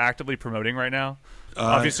you guys are actively promoting right now?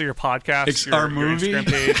 Obviously, your podcast, our your movie?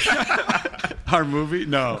 Instagram page, Our movie?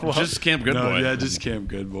 No. Just Camp Good no, Boy. yeah, just Camp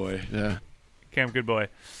Good Boy. Yeah. Camp Good Boy.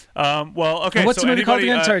 Well, okay. And what's so the movie called anybody,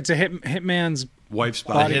 again? Sorry, it's a Hitman's. Wife's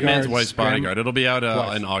Body. body. Hitman's Bodyguards, Wife's Bodyguard. It'll be out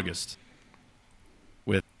Wife. in August.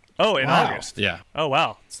 With in Wow. August. yeah. Oh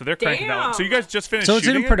wow. So they're cranking that one. So you guys just finished. So it's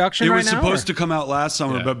shooting in production It right was now. supposed or- to come out last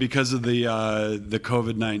summer, Yeah. but because of the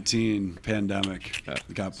COVID-19 pandemic,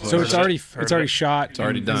 it got pushed. So it's already Heard of it. shot. It's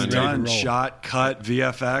already done. done, shot, cut,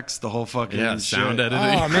 VFX, the whole fucking Yeah. shit. Sound editing.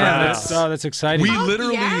 Oh man, that's exciting. We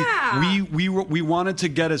literally yeah. we wanted to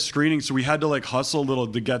get a screening, so we had to like hustle a little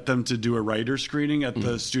to get them to do a writer screening at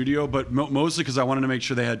the studio, but mostly because I wanted to make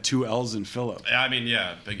sure they had 2 L's in Philip I mean,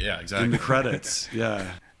 yeah. Yeah, in exactly. the credits. Yeah,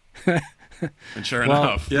 And sure well,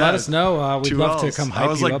 enough. Yeah. let us know. We'd 2 love to L's. come hype I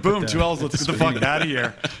was you like, up boom, with 2 L's. Let's get the fuck out of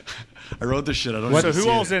here. I wrote this shit. I don't. So need to who see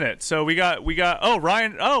all's it. in it? So we got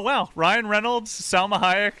Ryan. Oh wow, Ryan Reynolds, Salma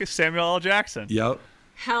Hayek, Samuel L. Jackson. Yep.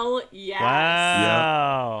 hell yes.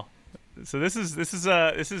 Wow. So this is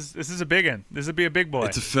a big one. This would be a big boy.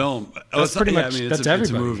 It's a film. That's pretty much- it's that's it's a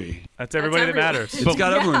everybody. movie. That's everybody that everyone. matters. It's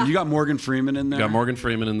got everyone. You got Morgan Freeman in there. Got Morgan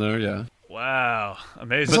Freeman in there, yeah. Wow,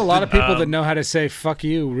 amazing. There's a lot of people that know how to say "fuck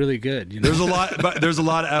you" really good. There's a lot, but there's a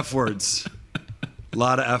lot of F words. A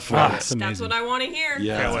lot of F Ah, words. it's That's amazing. what I want to hear.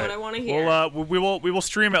 Yeah. That's Can't what wait. I want to hear. We'll we will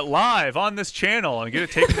stream it live on this channel and get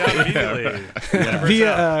it taken down immediately.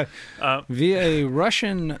 via a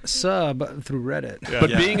Russian sub through Reddit. Yeah.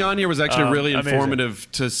 But being on here was actually really amazing. informative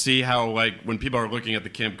to see how, like, when people are looking at the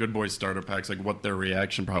Camp Good Boy starter packs, like, what their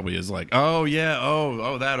reaction probably is like. Oh, yeah,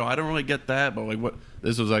 I don't really get that, but, like, what...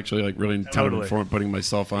 This was actually, like, really Totally. informative putting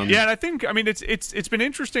myself on. Yeah, and I think it's been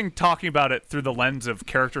interesting talking about it through the lens of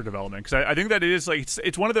character development because I think that it is like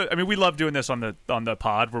it's one of the. I mean, we love doing this on the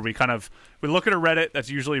pod where we look at a Reddit that's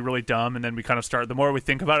usually really dumb and then we kind of start. The more we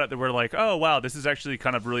think about it, that we're like, oh wow, this is actually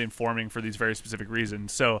kind of really informing for these very specific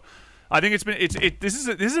reasons. So. I think this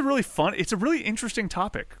is a really fun. It's a really interesting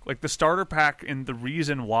topic, like the starter pack and the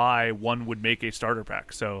reason why one would make a starter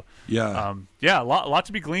pack. So a lot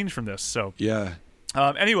to be gleaned from this. So yeah.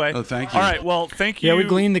 Anyway, thank you. All right, well, thank you. Yeah, we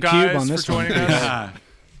gleaned the guys cube on this for joining us.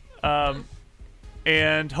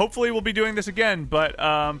 And hopefully we'll be doing this again. But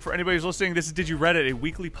for anybody who's listening, this is Did You Reddit, a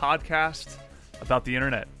weekly podcast about the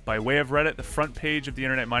internet by way of Reddit, the front page of the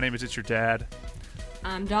internet. My name is It's Your Dad.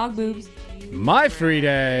 I'm Dog Boobs. My free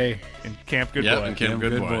day. And Camp Good Boy. And Camp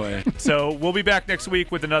Good Boy. So we'll be back next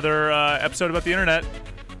week with another episode about the internet.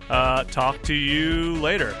 Talk to you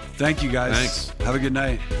later. Thank you, guys. Thanks. Have a good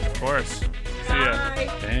night. Of course. See ya. Bye.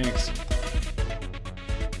 Thanks.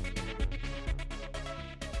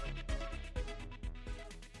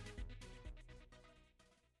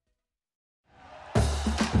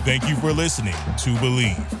 Thank you for listening to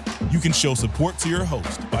Believe. You can show support to your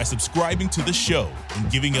host by subscribing to the show and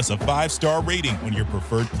giving us a 5-star rating on your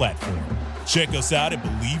preferred platform. Check us out at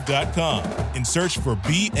Believe.com and search for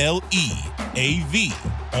BLEAV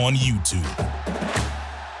on YouTube.